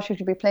Grace Walsh, who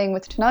she'll be playing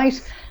with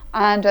tonight,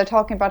 and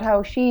talking about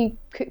how she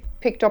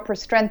picked up her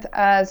strength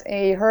as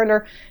a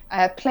hurler,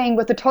 playing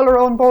with the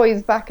Tullaroan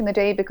boys back in the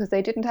day because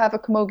they didn't have a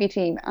camogie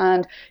team,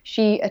 and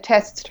she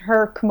attests to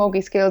her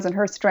camogie skills and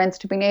her strengths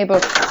to being able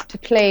to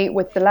play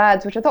with the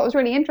lads, which I thought was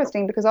really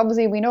interesting because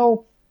obviously we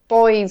know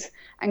boys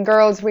and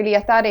girls really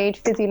at that age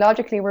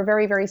physiologically were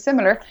very, very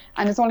similar,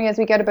 and it's only as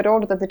we get a bit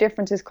older that the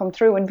differences come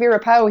through. And Vera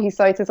Powell, he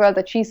cites as well,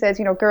 that she says,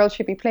 you know, girls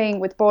should be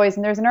playing with boys.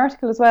 And there's an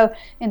article as well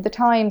in the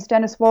Times,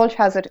 Dennis Walsh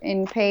has it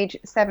in page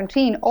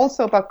 17,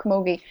 also about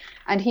camogie,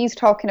 and he's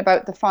talking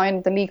about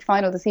the league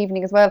final this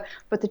evening as well,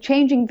 but the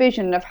changing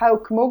vision of how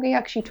camogie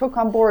actually took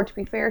on board, to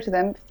be fair to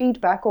them,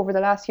 feedback over the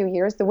last few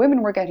years. The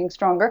women were getting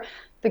stronger.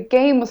 The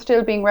game was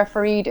still being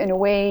refereed in a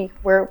way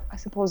where I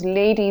suppose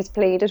ladies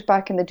played it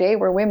back in the day,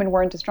 where women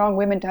weren't as strong,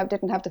 women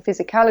didn't have the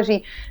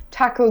physicality.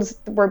 Tackles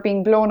were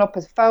being blown up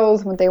as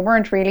fouls when they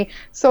weren't really.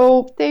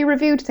 So they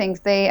reviewed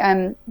things.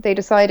 They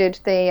decided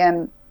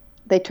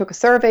they took a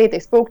survey, they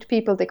spoke to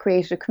people, they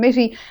created a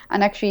committee,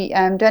 and actually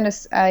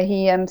Dennis,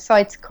 he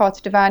cites Cots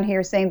Devan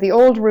here saying the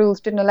old rules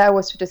didn't allow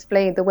us to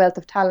display the wealth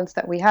of talents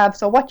that we have.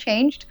 So what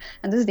changed?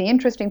 And this is the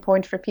interesting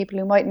point for people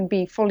who mightn't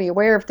be fully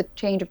aware of the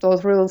change of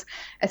those rules.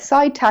 A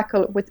side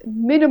tackle with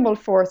minimal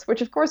force,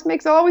 which of course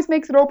always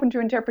makes it open to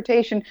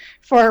interpretation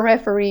for a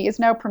referee, is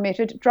now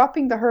permitted.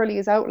 Dropping the hurley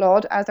is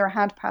outlawed, as are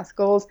hand pass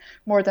goals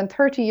more than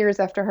 30 years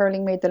after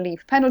hurling made the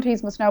leaf.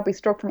 Penalties must now be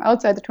struck from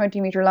outside the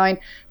 20-metre line,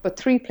 but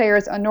 3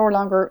 players are no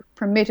longer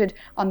permitted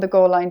on the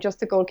goal line, just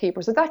the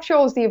goalkeeper. So that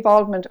shows the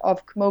involvement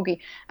of camogie.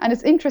 And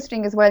it's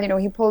interesting as well, you know,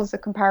 he pulls a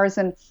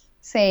comparison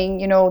saying,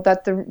 you know,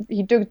 that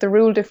he did the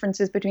rule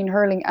differences between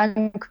hurling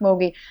and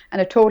camogie,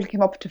 and a total came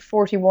up to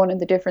 41 in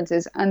the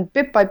differences. And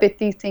bit by bit,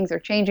 these things are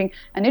changing.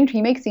 And he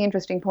makes the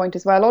interesting point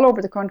as well. All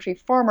over the country,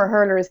 former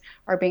hurlers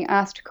are being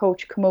asked to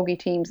coach camogie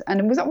teams. And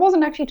it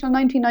wasn't actually till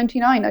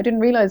 1999, I didn't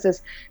realise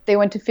this, they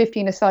went to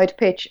 15-a-side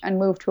pitch and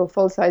moved to a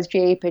full-size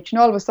GAA pitch.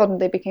 And all of a sudden,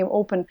 they became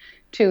open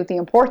to the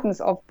importance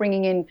of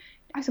bringing in,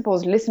 I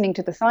suppose, listening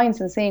to the science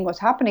and seeing what's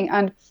happening.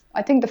 And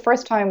I think the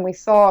first time we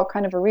saw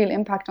kind of a real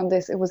impact on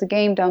this, it was a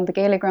game down the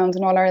Gaelic grounds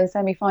in All-Ireland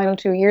semi-final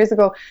 2 years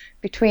ago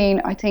between,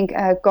 I think,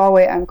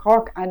 Galway and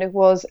Cork, and it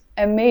was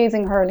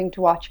amazing hurling to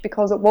watch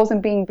because it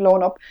wasn't being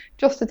blown up,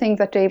 just the things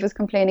that Dave was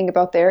complaining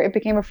about there. It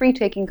became a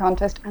free-taking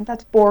contest, and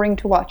that's boring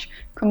to watch.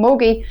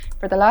 Camogie,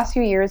 for the last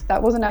few years,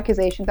 that was an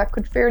accusation that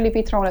could fairly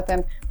be thrown at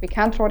them. We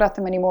can't throw it at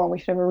them anymore, and we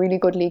should have a really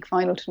good league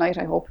final tonight,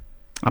 I hope.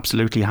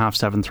 Absolutely,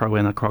 7:30 throw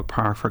in at Croke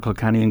Park for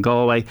Kilkenny and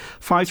Galway.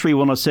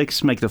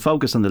 5-3-106 make the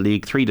focus on the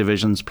league. 3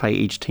 divisions, play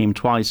each team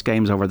twice,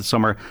 games over the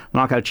summer,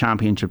 knockout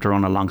championship to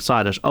run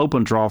alongside it,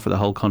 open draw for the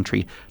whole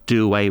country,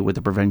 do away with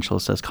the provincial,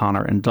 says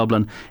Connor in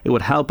Dublin. It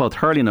would help both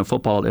hurling and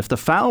football if the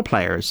foul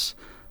players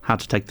had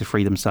to take the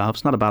free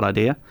themselves. Not a bad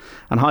idea.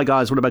 And hi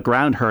guys, what about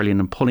ground hurling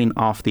and pulling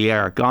off the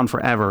air? Gone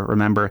forever.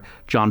 Remember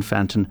John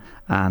Fenton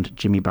and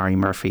Jimmy Barry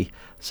Murphy,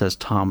 says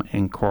Tom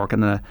in Cork.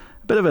 And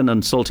Bit of an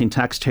insulting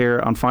text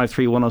here on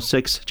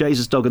 53106.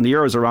 Jesus, Duggan, the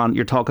Euros are on.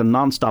 You're talking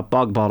non-stop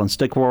bog ball and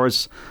stick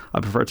wars. I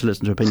prefer to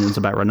listen to opinions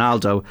about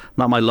Ronaldo,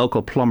 not my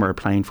local plumber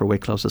playing for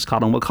Wicklow, says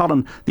Colin. Well,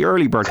 Colin, the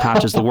early bird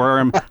catches the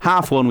worm.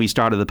 1:30 we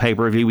started the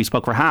pay-per-view. We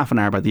spoke for half an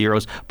hour about the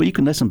Euros, but you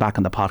can listen back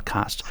on the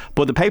podcast.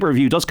 But the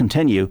pay-per-view does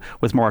continue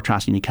with more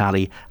Trashy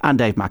Nicali and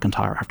Dave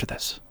McIntyre after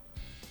this.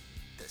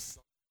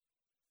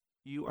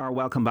 You are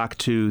welcome back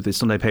to the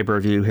Sunday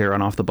pay-per-view here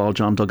on Off the Ball.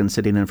 John Duggan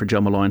sitting in for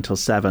Joe Malloy until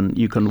 7.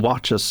 You can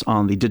watch us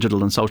on the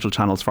digital and social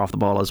channels for Off the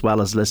Ball, as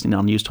well as listening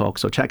on News Talk.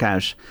 So check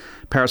out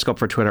Periscope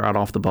for Twitter at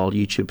Off the Ball,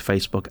 YouTube,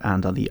 Facebook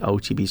and on the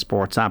OTB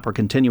Sports app. We're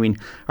continuing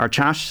our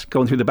chat,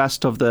 going through the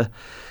best of the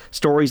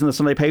stories in the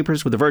Sunday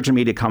papers with the Virgin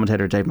Media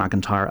commentator Dave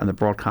McIntyre and the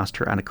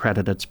broadcaster and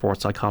accredited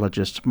sports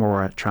psychologist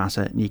Maura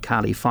Trasa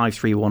Nicali.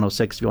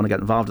 53106 if you want to get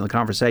involved in the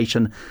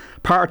conversation.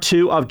 Part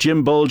 2 of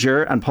Jim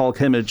Bolger and Paul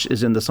Kimmage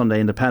is in the Sunday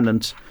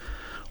Independent.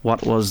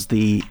 What was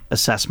the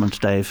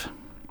assessment, Dave?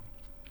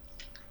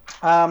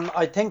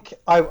 I think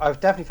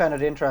I've definitely found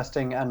it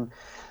interesting, and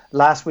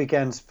last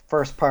weekend's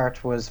first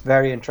part was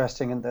very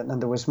interesting, and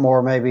there was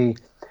more maybe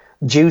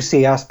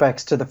juicy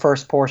aspects to the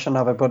first portion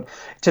of it, but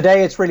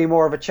today it's really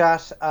more of a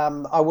chat.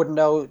 I wouldn't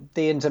know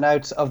the ins and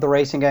outs of the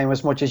racing game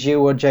as much as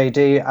you would,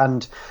 JD,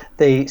 and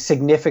the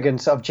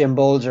significance of Jim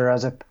Bolger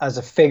as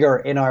a figure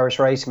in Irish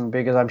racing,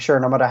 because I'm sure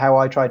no matter how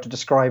I tried to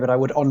describe it, I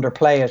would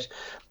underplay it.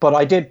 But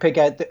I did pick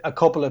out a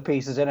couple of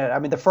pieces in it. I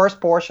mean, the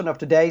first portion of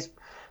today's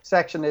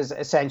section is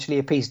essentially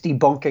a piece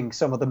debunking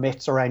some of the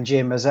myths around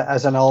Jim as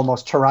an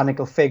almost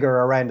tyrannical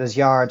figure around his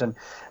yard, and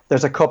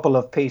there's a couple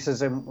of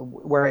pieces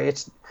where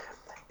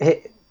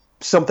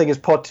something is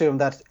put to him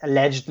that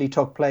allegedly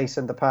took place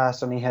in the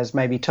past, and he has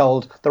maybe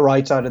told the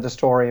right side of the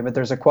story. But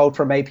there's a quote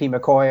from AP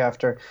McCoy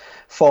after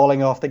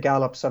falling off the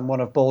gallops on one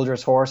of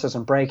Bolger's horses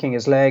and breaking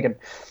his leg. And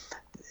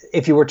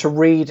if you were to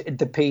read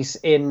the piece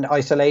in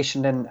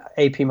isolation in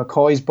AP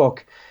McCoy's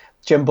book,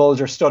 Jim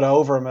Bolger stood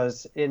over him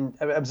as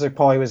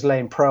McCoy was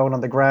laying prone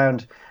on the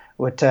ground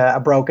with a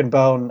broken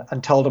bone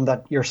and told him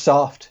that you're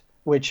soft,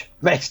 which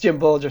makes Jim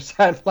Bolger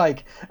sound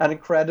like an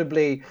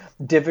incredibly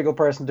difficult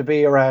person to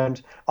be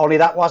around. Only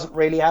that wasn't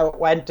really how it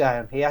went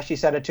down. He actually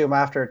said it to him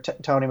after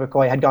Tony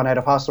McCoy had gone out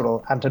of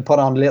hospital and had put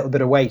on a little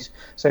bit of weight.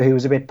 So he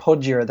was a bit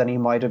pudgier than he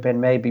might have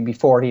been maybe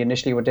before he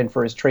initially went in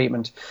for his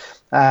treatment.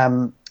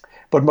 But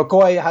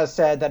McCoy has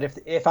said that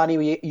if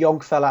any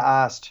young fella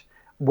asked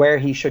where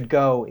he should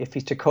go if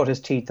he's to cut his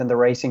teeth in the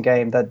racing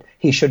game, that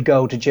he should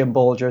go to Jim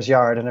Bolger's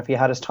yard. And if he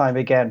had his time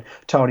again,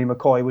 Tony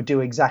McCoy would do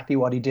exactly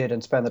what he did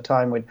and spend the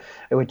time with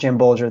Jim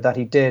Bolger that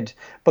he did.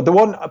 But the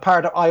one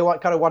part I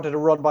kind of wanted to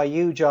run by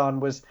you, John,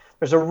 was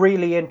there's a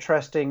really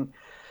interesting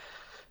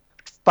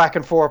back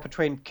and forth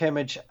between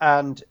Kimmage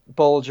and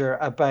Bolger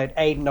about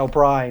Aidan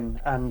O'Brien,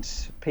 and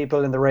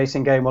people in the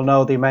racing game will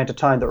know the amount of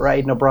time that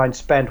Aidan O'Brien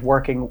spent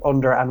working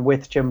under and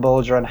with Jim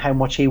Bolger and how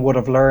much he would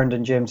have learned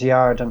in Jim's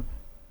yard. And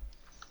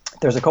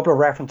there's a couple of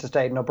references to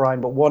Aidan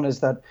O'Brien, but one is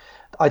that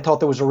I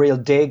thought there was a real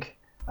dig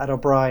at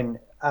O'Brien,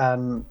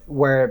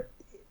 where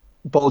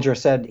Bolger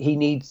said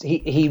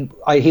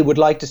he would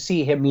like to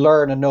see him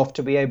learn enough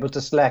to be able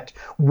to select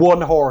one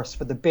horse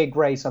for the big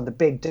race on the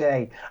big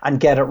day and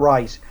get it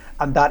right,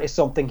 and that is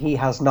something he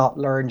has not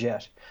learned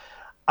yet.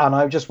 And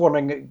I'm just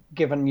wondering,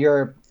 given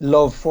your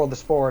love for the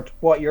sport,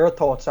 what your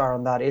thoughts are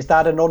on that. Is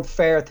that an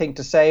unfair thing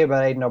to say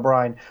about Aidan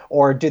O'Brien,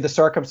 or do the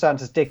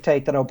circumstances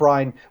dictate that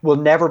O'Brien will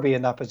never be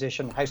in that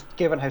position?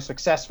 Given how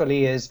successful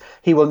he is,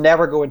 he will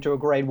never go into a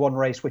Grade 1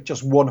 race with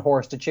just one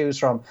horse to choose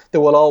from.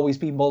 There will always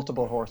be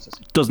multiple horses.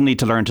 Doesn't need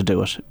to learn to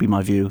do it, be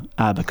my view,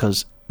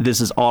 because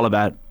this is all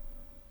about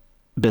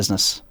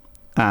business,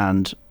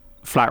 and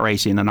flat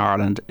racing in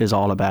Ireland is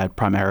all about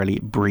primarily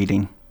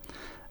breeding.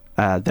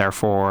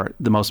 Therefore,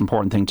 the most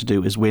important thing to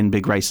do is win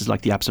big races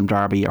like the Epsom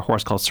Derby. A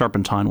horse called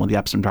Serpentine won the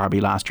Epsom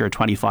Derby last year,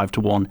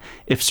 25-1.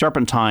 If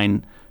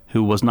Serpentine,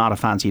 who was not a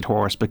fancied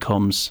horse,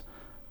 becomes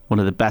one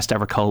of the best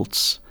ever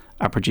colts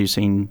at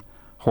producing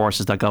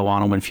horses that go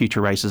on and win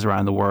future races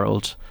around the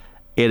world,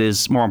 it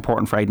is more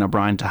important for Aidan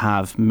O'Brien to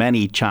have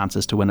many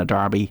chances to win a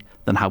Derby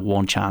than have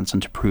one chance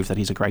and to prove that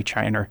he's a great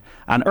trainer.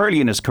 And early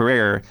in his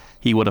career,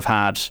 he would have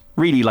had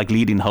really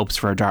leading hopes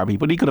for a Derby,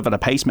 but he could have had a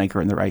pacemaker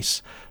in the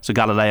race. So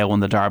Galileo won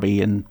the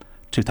Derby in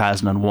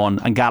 2001,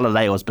 and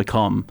Galileo has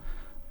become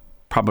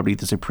probably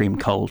the supreme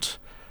colt.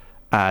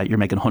 You're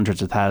making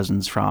hundreds of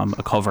thousands from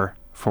a cover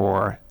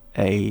for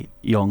a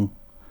young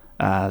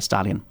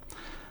stallion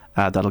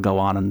that'll go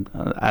on and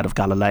out of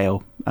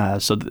Galileo.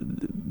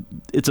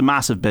 It's a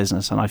massive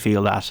business, and I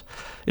feel that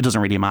it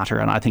doesn't really matter,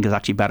 and I think it's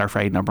actually better for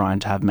Aidan O'Brien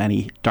to have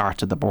many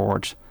darts at the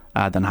board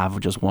than have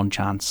just one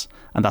chance,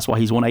 and that's why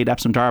he's won 8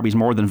 Epsom Derbies,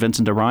 more than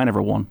Vincent O'Brien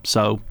ever won.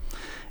 So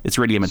it's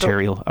really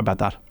immaterial about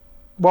that.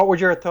 What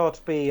would your thoughts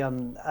be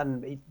on,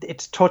 and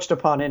it's touched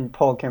upon in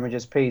Paul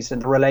Kimmage's piece, in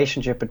the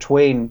relationship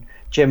between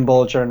Jim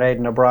Bolger and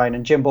Aidan O'Brien,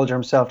 and Jim Bolger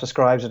himself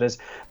describes it as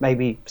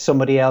maybe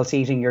somebody else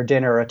eating your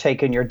dinner or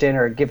taking your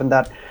dinner, given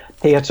that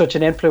he had such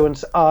an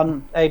influence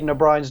on Aidan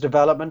O'Brien's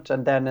development,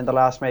 and then in the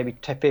last maybe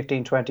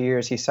 15-20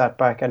 years he sat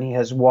back and he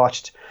has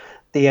watched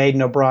the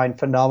Aidan O'Brien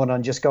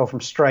phenomenon just go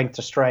from strength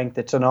to strength.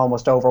 It's an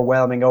almost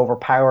overwhelming,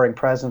 overpowering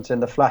presence in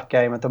the flat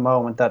game at the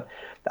moment that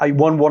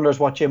one wonders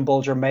what Jim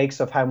Bulger makes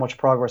of how much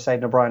progress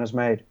Aidan O'Brien has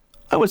made.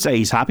 I would say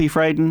he's happy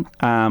for Aidan.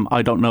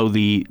 I don't know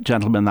the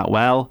gentleman that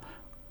well.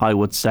 I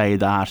would say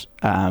that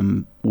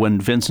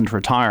when Vincent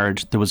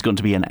retired, there was going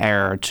to be an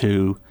heir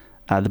to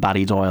the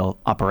Ballydoyle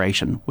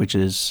operation, which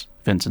is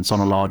Vincent's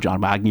son-in-law,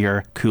 John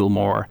Wagner,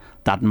 Coolmore,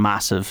 that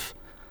massive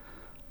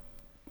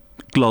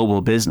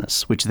global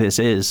business, which this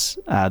is.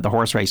 The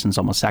horse racing is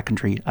almost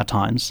secondary at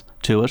times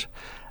to it.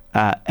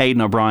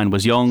 Aidan O'Brien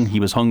was young, he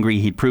was hungry,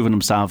 he'd proven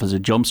himself as a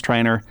jumps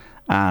trainer,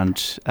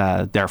 and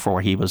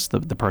therefore he was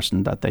the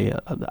person that they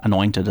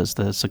anointed as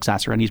the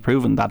successor, and he's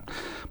proven that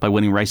by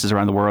winning races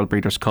around the world,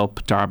 Breeders' Cup,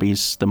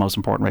 Derbies. The most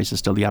important race is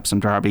still the Epsom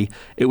Derby.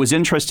 It was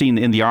interesting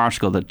in the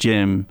article that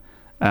Jim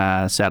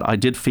said, I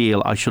did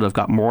feel I should have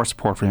got more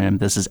support from him.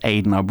 This is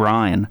Aidan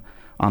O'Brien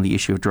on the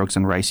issue of drugs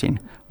and racing,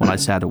 when I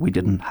said that we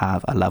didn't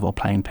have a level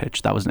playing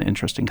pitch. That was an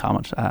interesting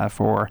comment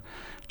for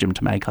Jim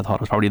to make. I thought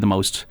it was probably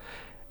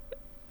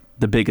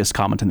the biggest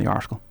comment in the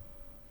article.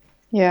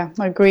 Yeah,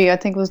 I agree. I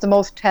think it was the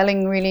most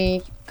telling,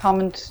 really,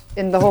 comment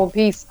in the whole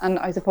piece. And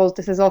I suppose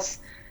this is us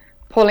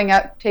pulling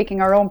out, taking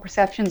our own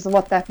perceptions of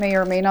what that may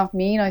or may not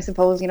mean, I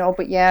suppose,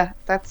 But yeah,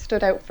 that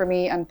stood out for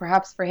me. And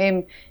perhaps for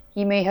him,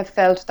 he may have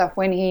felt that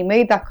when he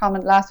made that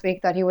comment last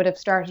week that he would have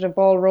started a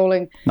ball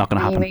rolling. Not going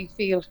to happen. He may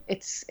feel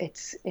it's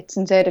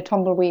instead a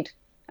tumbleweed.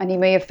 And he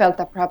may have felt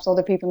that perhaps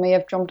other people may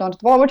have jumped onto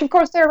the ball, which of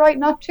course they're right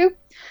not to.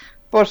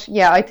 But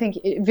yeah, I think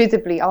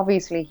visibly,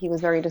 obviously, he was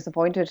very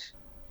disappointed.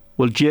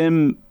 Well,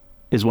 Jim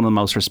is one of the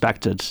most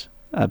respected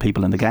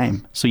people in the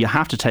game. So you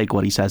have to take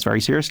what he says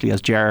very seriously,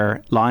 as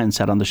Ger Lyon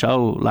said on the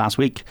show last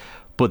week.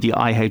 But the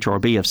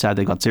IHRB have said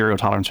they've got zero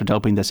tolerance for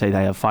doping. They say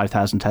they have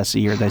 5,000 tests a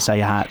year. They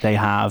say they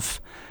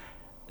have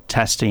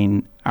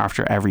testing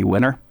after every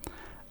winner.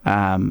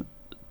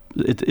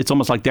 It's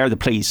almost like they're the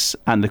police,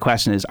 and the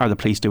question is, are the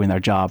police doing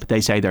their job?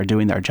 They say they're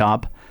doing their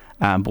job,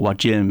 but what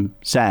Jim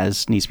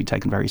says needs to be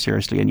taken very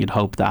seriously, and you'd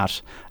hope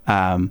that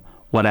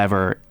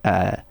whatever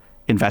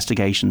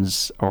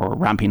investigations or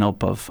ramping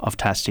up of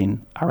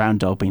testing around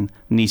doping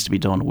needs to be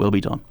done will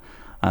be done.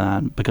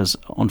 Because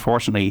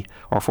unfortunately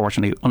or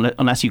fortunately,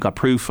 unless you've got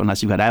proof,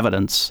 unless you've got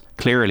evidence,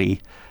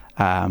 clearly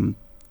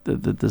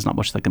there's not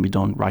much that can be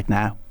done right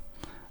now.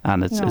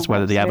 And it's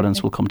whether the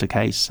evidence will come to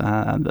case.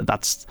 And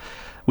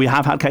we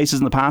have had cases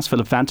in the past.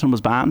 Philip Fenton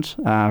was banned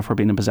for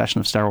being in possession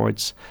of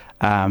steroids.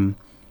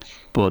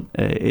 But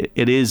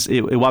it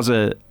was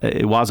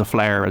a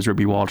flare, as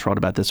Ruby Walsh wrote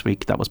about this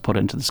week, that was put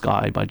into the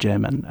sky by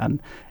Jim,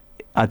 and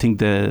I think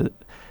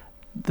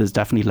there's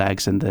definitely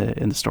legs in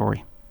the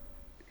story.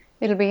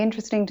 It'll be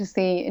interesting to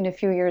see in a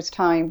few years'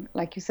 time,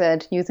 like you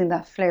said, using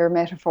that flare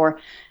metaphor,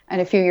 and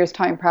a few years'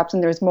 time perhaps,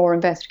 and there's more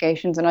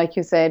investigations, and like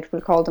you said,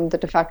 we'll call them the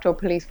de facto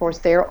police force.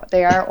 They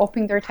are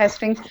upping their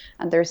testing,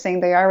 and they're saying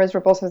they are as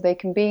robust as they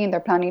can be, and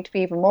they're planning to be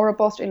even more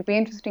robust. It'll be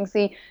interesting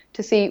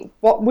to see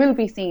what will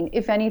be seen,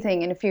 if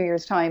anything, in a few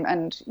years' time,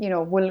 and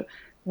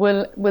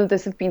will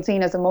this have been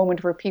seen as a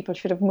moment where people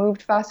should have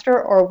moved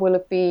faster, or will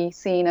it be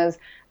seen as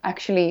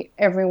actually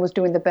everyone was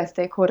doing the best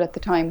they could at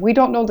the time? We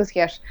don't know this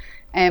yet.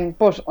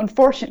 But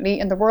unfortunately,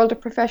 in the world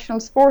of professional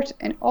sport,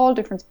 in all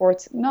different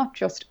sports, not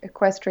just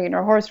equestrian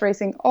or horse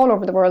racing, all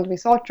over the world, we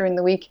saw it during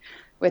the week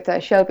with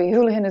Shelby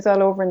Houlihan is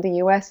all over in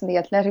the US, and the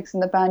athletics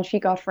and the ban she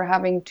got for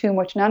having too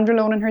much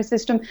nandrolone in her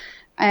system.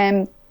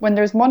 When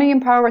there's money and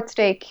power at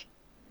stake,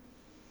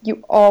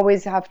 you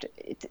always have to,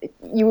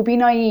 you would be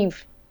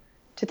naive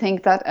to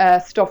think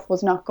that stuff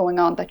was not going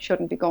on that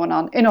shouldn't be going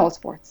on in all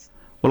sports.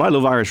 Well, I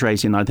love Irish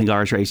racing. I think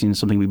Irish racing is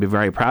something we'd be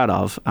very proud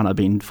of, and I've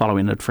been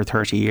following it for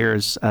 30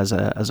 years as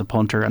a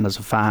punter and as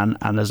a fan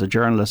and as a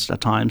journalist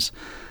at times.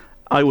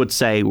 I would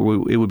say it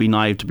would be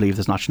naive to believe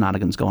there's not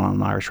shenanigans going on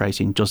in Irish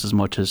racing, just as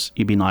much as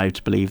you'd be naive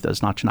to believe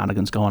there's not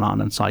shenanigans going on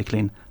in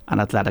cycling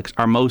and athletics.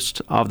 Are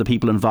most of the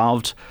people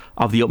involved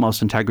of the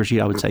utmost integrity?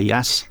 I would say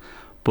yes,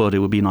 but it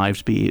would be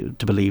naive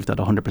to believe that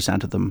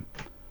 100% of them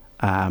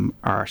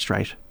are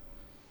straight.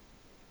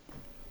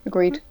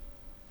 Agreed.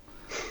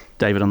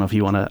 David, I don't know if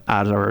you want to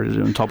add or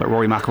talk about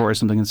Rory McIlroy or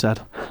something instead.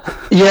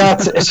 Yeah,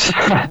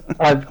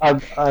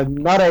 I'm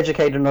not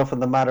educated enough in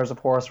the matters of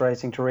horse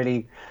racing to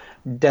really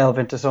delve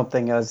into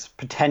something as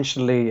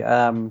potentially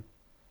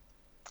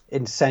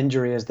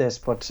incendiary as this,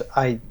 but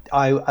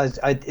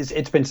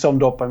it's been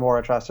summed up by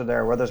Maura Trasser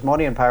there, where there's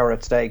money and power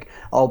at stake,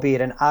 albeit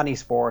in any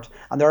sport.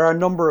 And there are a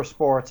number of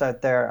sports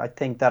out there, I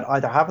think, that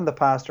either have in the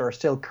past or are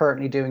still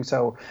currently doing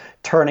so,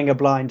 turning a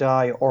blind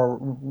eye or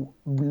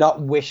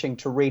not wishing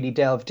to really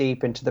delve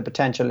deep into the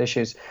potential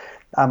issues.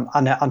 And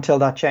until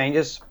that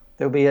changes,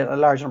 there'll be a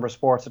large number of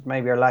sports that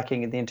maybe are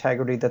lacking in the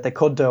integrity that they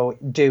could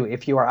do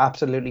if you are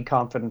absolutely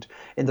confident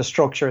in the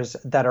structures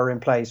that are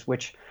in place,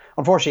 which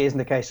unfortunately isn't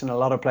the case in a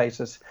lot of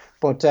places.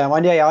 But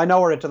I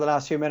know we're into the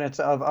last few minutes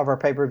of our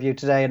pay-per-view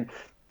today, and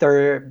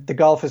the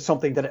golf is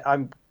something that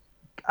I'm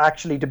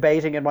actually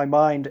debating in my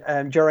mind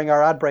during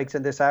our ad breaks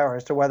in this hour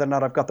as to whether or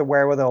not I've got the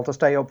wherewithal to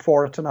stay up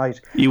for it tonight.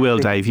 You will,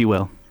 Dave, you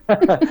will.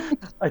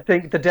 I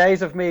think the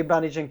days of me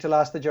managing to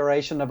last the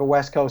duration of a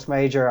West Coast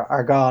major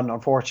are gone,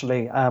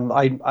 unfortunately.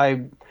 I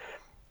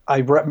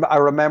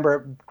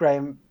remember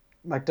Graham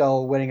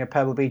McDowell winning at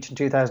Pebble Beach in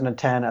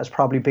 2010 as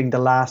probably being the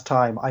last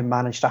time I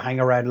managed to hang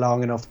around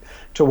long enough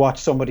to watch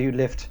somebody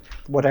lift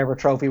whatever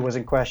trophy was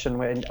in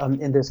question,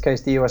 in this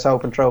case the US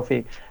Open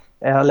trophy.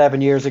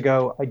 11 years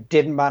ago, I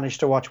didn't manage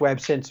to watch Webb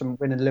Simpson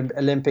win an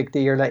Olympic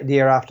the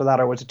year after that,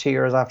 or was it 2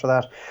 years after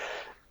that?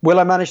 Will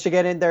I manage to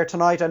get in there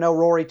tonight? I know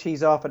Rory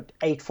tees off at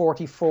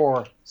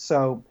 8:44,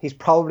 so he's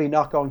probably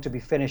not going to be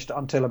finished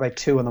until about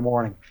 2 in the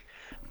morning.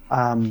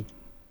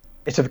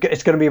 It's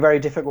going to be a very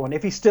difficult one.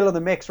 If he's still in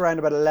the mix around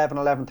about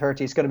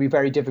 11:30, it's going to be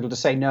very difficult to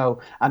say no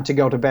and to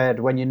go to bed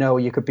when you know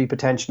you could be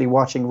potentially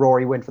watching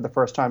Rory win for the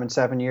first time in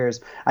 7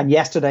 years. And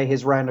yesterday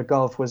his round of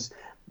golf was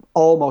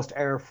almost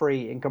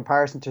error-free in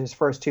comparison to his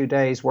first 2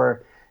 days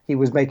where he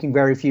was making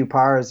very few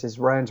pars. His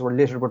rounds were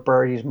littered with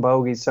birdies and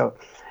bogeys. So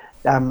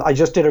I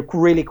just did a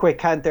really quick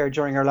count there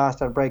during our last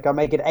break. I'll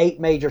make it 8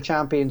 major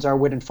champions are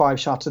within 5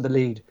 shots of the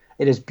lead.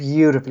 It is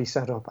beautifully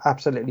set up,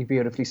 absolutely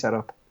beautifully set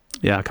up.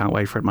 Yeah, I can't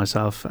wait for it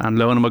myself. And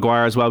Lohan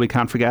Maguire as well, we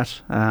can't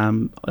forget,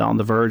 on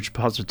the verge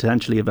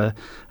potentially of a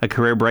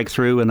career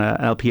breakthrough and a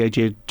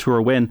LPGA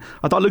Tour win.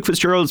 I thought Luke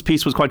Fitzgerald's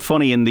piece was quite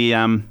funny in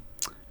the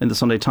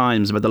Sunday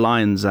Times about the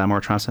Lions,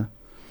 Maura Trassa.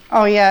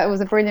 Oh yeah, it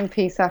was a brilliant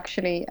piece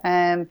actually.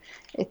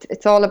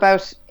 It's all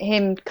about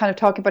him kind of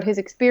talking about his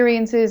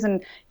experiences,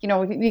 and you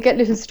know, you get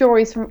little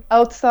stories from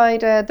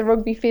outside the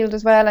rugby field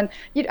as well, and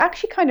you'd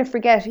actually kind of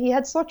forget he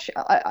had such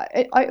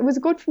it was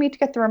good for me to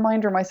get the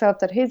reminder myself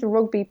that his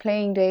rugby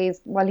playing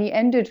days, while he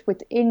ended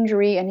with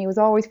injury and he was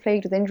always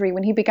plagued with injury,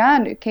 when he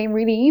began it came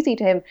really easy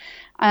to him,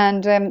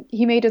 and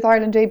he made his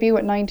Ireland debut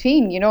at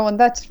 19, you know, and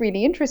that's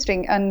really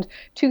interesting. And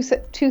two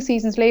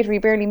seasons later he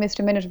barely missed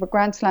a minute of a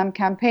Grand Slam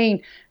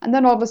campaign, and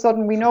then all of a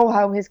sudden we know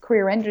how his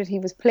career ended. He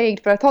was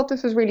plagued, but I thought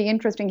this was really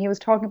interesting. He was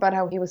talking about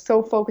how he was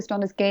so focused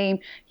on his game,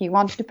 he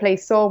wanted to play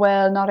so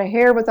well, not a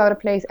hair was out of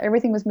place,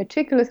 everything was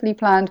meticulously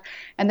planned,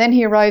 and then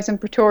he arrives in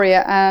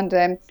Pretoria and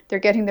they're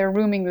getting their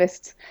rooming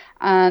lists,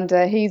 and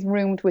he's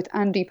roomed with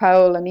Andy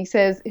Powell, and he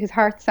says his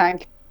heart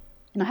sank.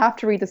 And I have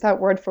to read this out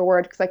word for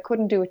word because I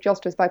couldn't do it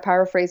justice by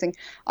paraphrasing.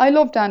 I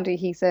loved Andy,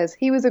 he says.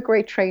 He was a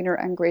great trainer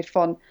and great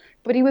fun.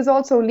 But he was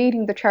also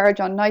leading the charge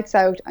on nights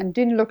out and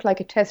didn't look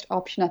like a test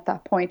option at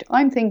that point.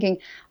 I'm thinking,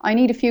 I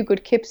need a few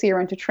good kips here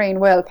and to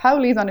train well.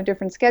 Powley's on a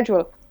different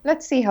schedule.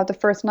 Let's see how the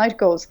first night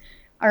goes.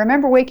 I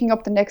remember waking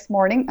up the next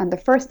morning and the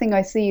first thing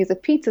I see is a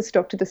pizza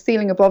stuck to the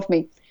ceiling above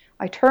me.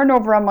 I turn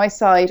over on my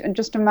side and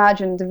just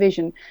imagine the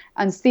vision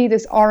and see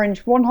this orange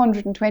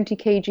 120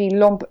 kg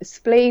lump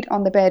splayed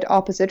on the bed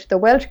opposite. The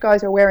Welsh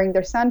guys are wearing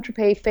their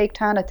Saint-Tropez fake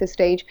tan at this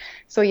stage,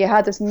 so you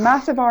had this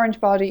massive orange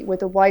body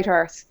with a white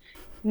arse.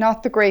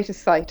 Not the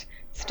greatest sight.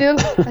 Still,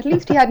 at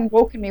least he hadn't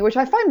woken me, which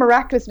I find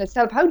miraculous in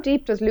itself. How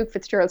deep does Luke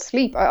Fitzgerald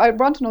sleep? I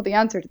want to know the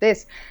answer to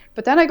this.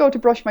 But then I go to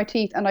brush my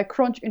teeth and I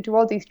crunch into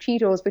all these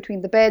Cheetos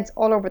between the beds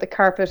all over the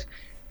carpet.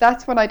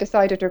 That's when I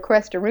decided to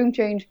request a room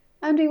change,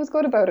 and he was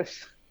good about it.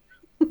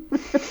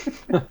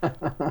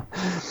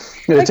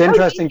 It's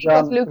interesting,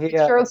 John. Luke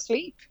Fitzgerald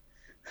sleep.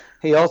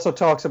 He also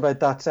talks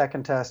about that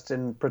second test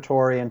in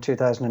Pretoria in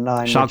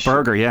 2009.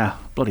 Schalkberger, yeah,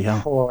 bloody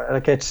hell.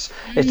 Like it's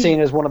seen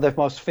as one of the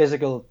most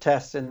physical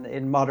tests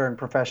in modern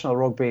professional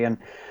rugby, and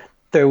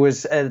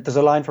there's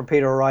a line from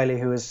Peter O'Reilly,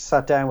 who has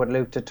sat down with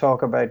Luke to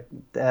talk about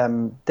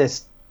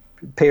this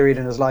period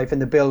in his life in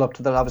the build up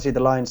to the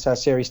Lions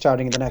Test series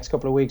starting in the next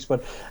couple of weeks.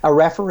 But a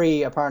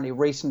referee apparently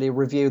recently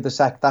reviewed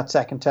that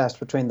second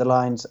test between the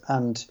Lions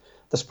and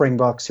the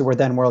Springboks, who were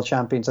then world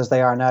champions as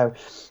they are now,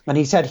 and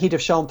he said he'd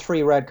have shown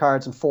 3 red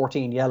cards and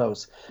 14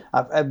 yellows.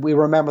 We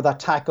remember that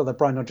tackle that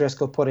Brian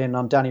O'Driscoll put in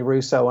on Danny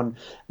Russo, and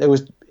it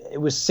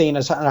was seen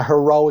as a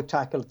heroic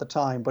tackle at the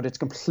time, but it's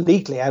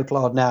completely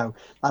outlawed now,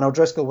 and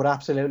O'Driscoll would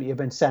absolutely have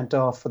been sent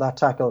off for that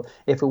tackle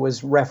if it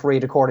was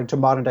refereed according to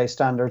modern day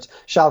standards.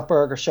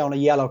 Schalkberger shown a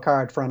yellow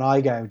card for an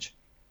eye gouge,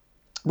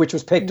 which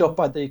was picked up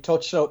by the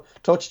touch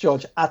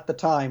judge at the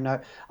time. Now,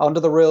 under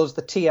the rules,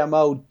 the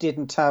TMO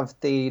didn't have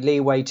the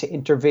leeway to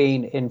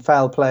intervene in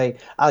foul play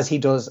as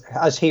he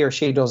or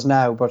she does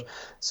now. But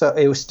so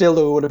it was still,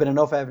 there would have been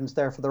enough evidence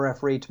there for the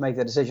referee to make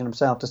the decision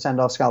himself to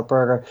send off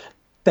Schalkberger.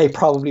 They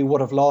probably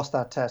would have lost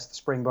that test, the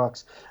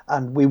Springboks,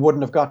 and we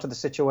wouldn't have got to the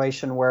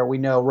situation where we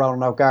know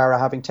Ronan O'Gara,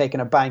 having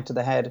taken a bang to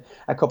the head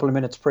a couple of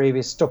minutes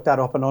previous, stuck that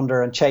up and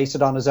under and chased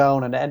it on his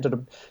own and ended up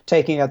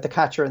taking out the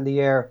catcher in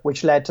the air,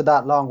 which led to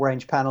that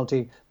long-range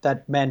penalty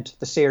that meant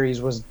the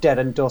series was dead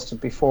and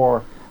dusted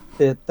before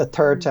the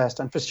third test.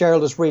 And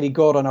Fitzgerald is really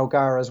good on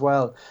O'Gara as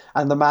well,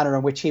 and the manner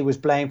in which he was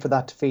blamed for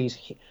that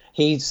defeat.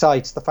 He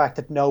cites the fact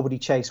that nobody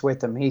chased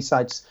with him. He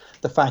cites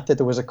the fact that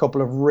there was a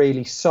couple of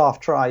really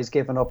soft tries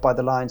given up by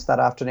the Lions that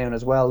afternoon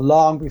as well,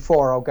 long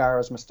before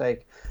O'Gara's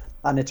mistake.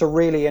 And it's a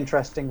really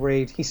interesting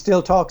read. He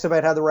still talks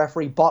about how the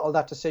referee bottled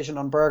that decision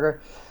on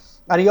Berger.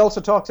 And he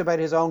also talks about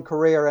his own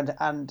career,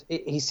 and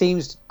he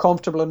seems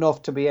comfortable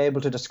enough to be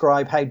able to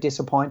describe how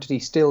disappointed he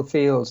still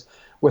feels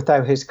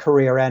without his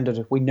career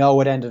ended. We know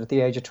it ended at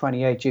the age of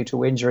 28 due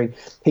to injury.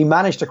 He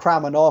managed to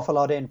cram an awful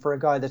lot in for a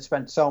guy that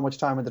spent so much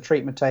time on the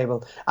treatment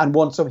table and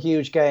won some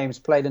huge games,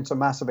 played in some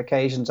massive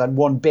occasions and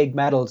won big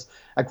medals,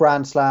 a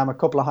Grand Slam, a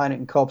couple of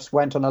Heineken Cups,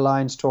 went on a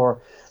Lions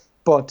tour.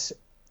 But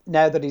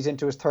now that he's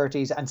into his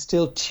 30s and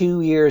still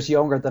 2 years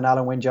younger than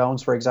Alan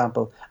Wynne-Jones, for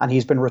example, and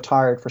he's been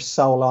retired for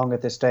so long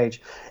at this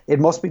stage, it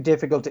must be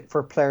difficult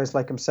for players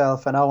like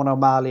himself and Owen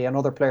O'Malley and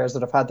other players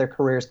that have had their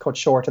careers cut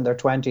short in their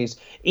 20s,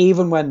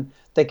 even when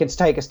they can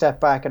take a step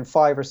back and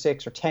 5 or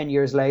 6 or 10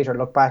 years later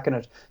look back on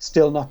it,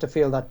 still not to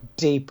feel that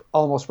deep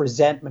almost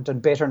resentment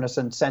and bitterness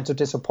and sense of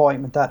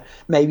disappointment that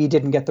maybe he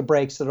didn't get the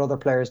breaks that other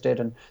players did.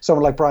 And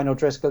someone like Brian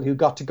O'Driscoll, who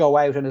got to go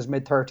out in his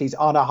mid-30s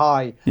on a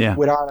high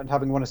with Ireland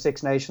having won a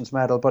Six Nations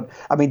medal. But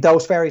I mean,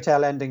 those fairy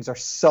tale endings are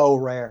so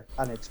rare,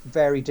 and it's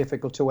very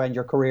difficult to end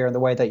your career in the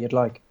way that you'd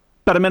like.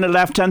 About a minute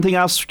left. Anything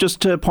else just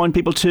to point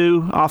people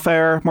to off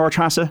air, Maura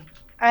Trassa?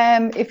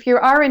 If you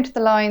are into the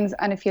lines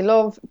and if you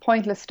love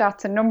pointless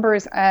stats and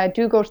numbers,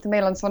 do go to the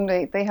Mail on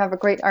Sunday. They have a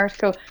great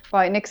article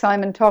by Nick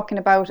Simon talking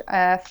about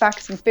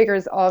facts and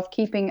figures of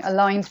keeping a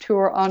Lions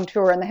tour on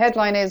tour. And the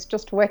headline is,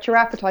 just to whet your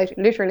appetite,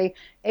 literally,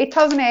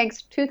 8,000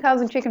 eggs,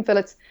 2,000 chicken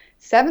fillets,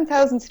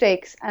 7,000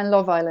 steaks and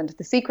Love Island.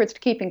 The secrets to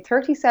keeping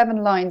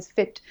 37 Lions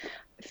fit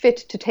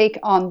to take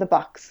on the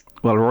box.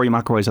 Well, Rory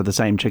McIlroy's had the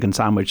same chicken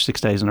sandwich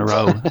 6 days in a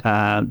row.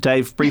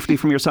 Dave, briefly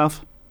from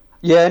yourself?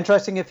 Yeah,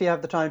 interesting if you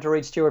have the time to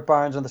read Stuart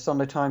Barnes on the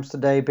Sunday Times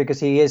today,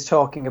 because he is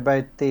talking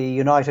about the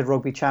United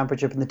Rugby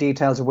Championship and the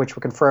details of which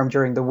were confirmed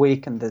during the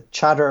week, and the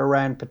chatter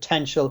around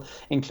potential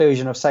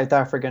inclusion of South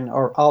Africa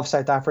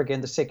in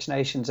the Six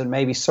Nations and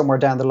maybe somewhere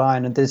down the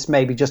line, and this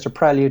may be just a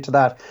prelude to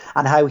that,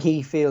 and how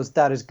he feels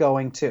that is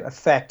going to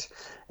affect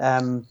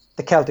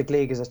the Celtic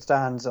League as it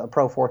stands,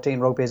 Pro 14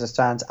 rugby as it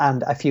stands,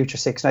 and a future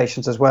Six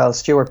Nations as well.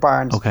 Stuart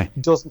Barnes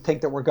doesn't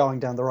think that we're going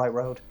down the right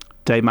road.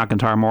 Dave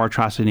McIntyre, Maura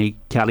Trassa, Niamh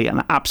Kelly,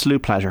 an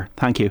absolute pleasure.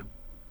 Thank you.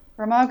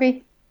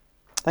 Ramagi.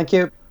 Thank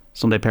you.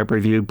 Sunday Paper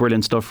Review,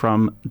 brilliant stuff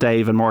from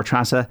Dave and Maura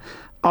Trassa.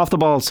 Off the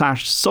Ball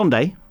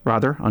Sunday,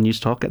 on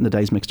News Talk, getting the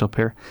days mixed up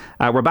here.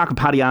 We're back with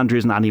Paddy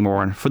Andrews and Andy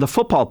Moran for the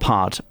Football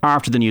Pod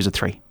after the news at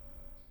 3.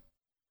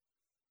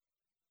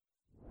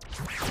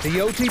 The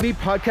OTB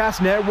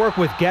Podcast Network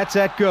with Get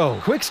Set Go.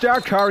 Quick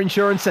Start car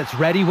insurance that's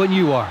ready when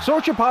you are.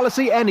 Sort your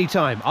policy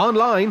anytime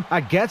online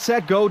at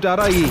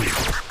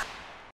getsetgo.ie.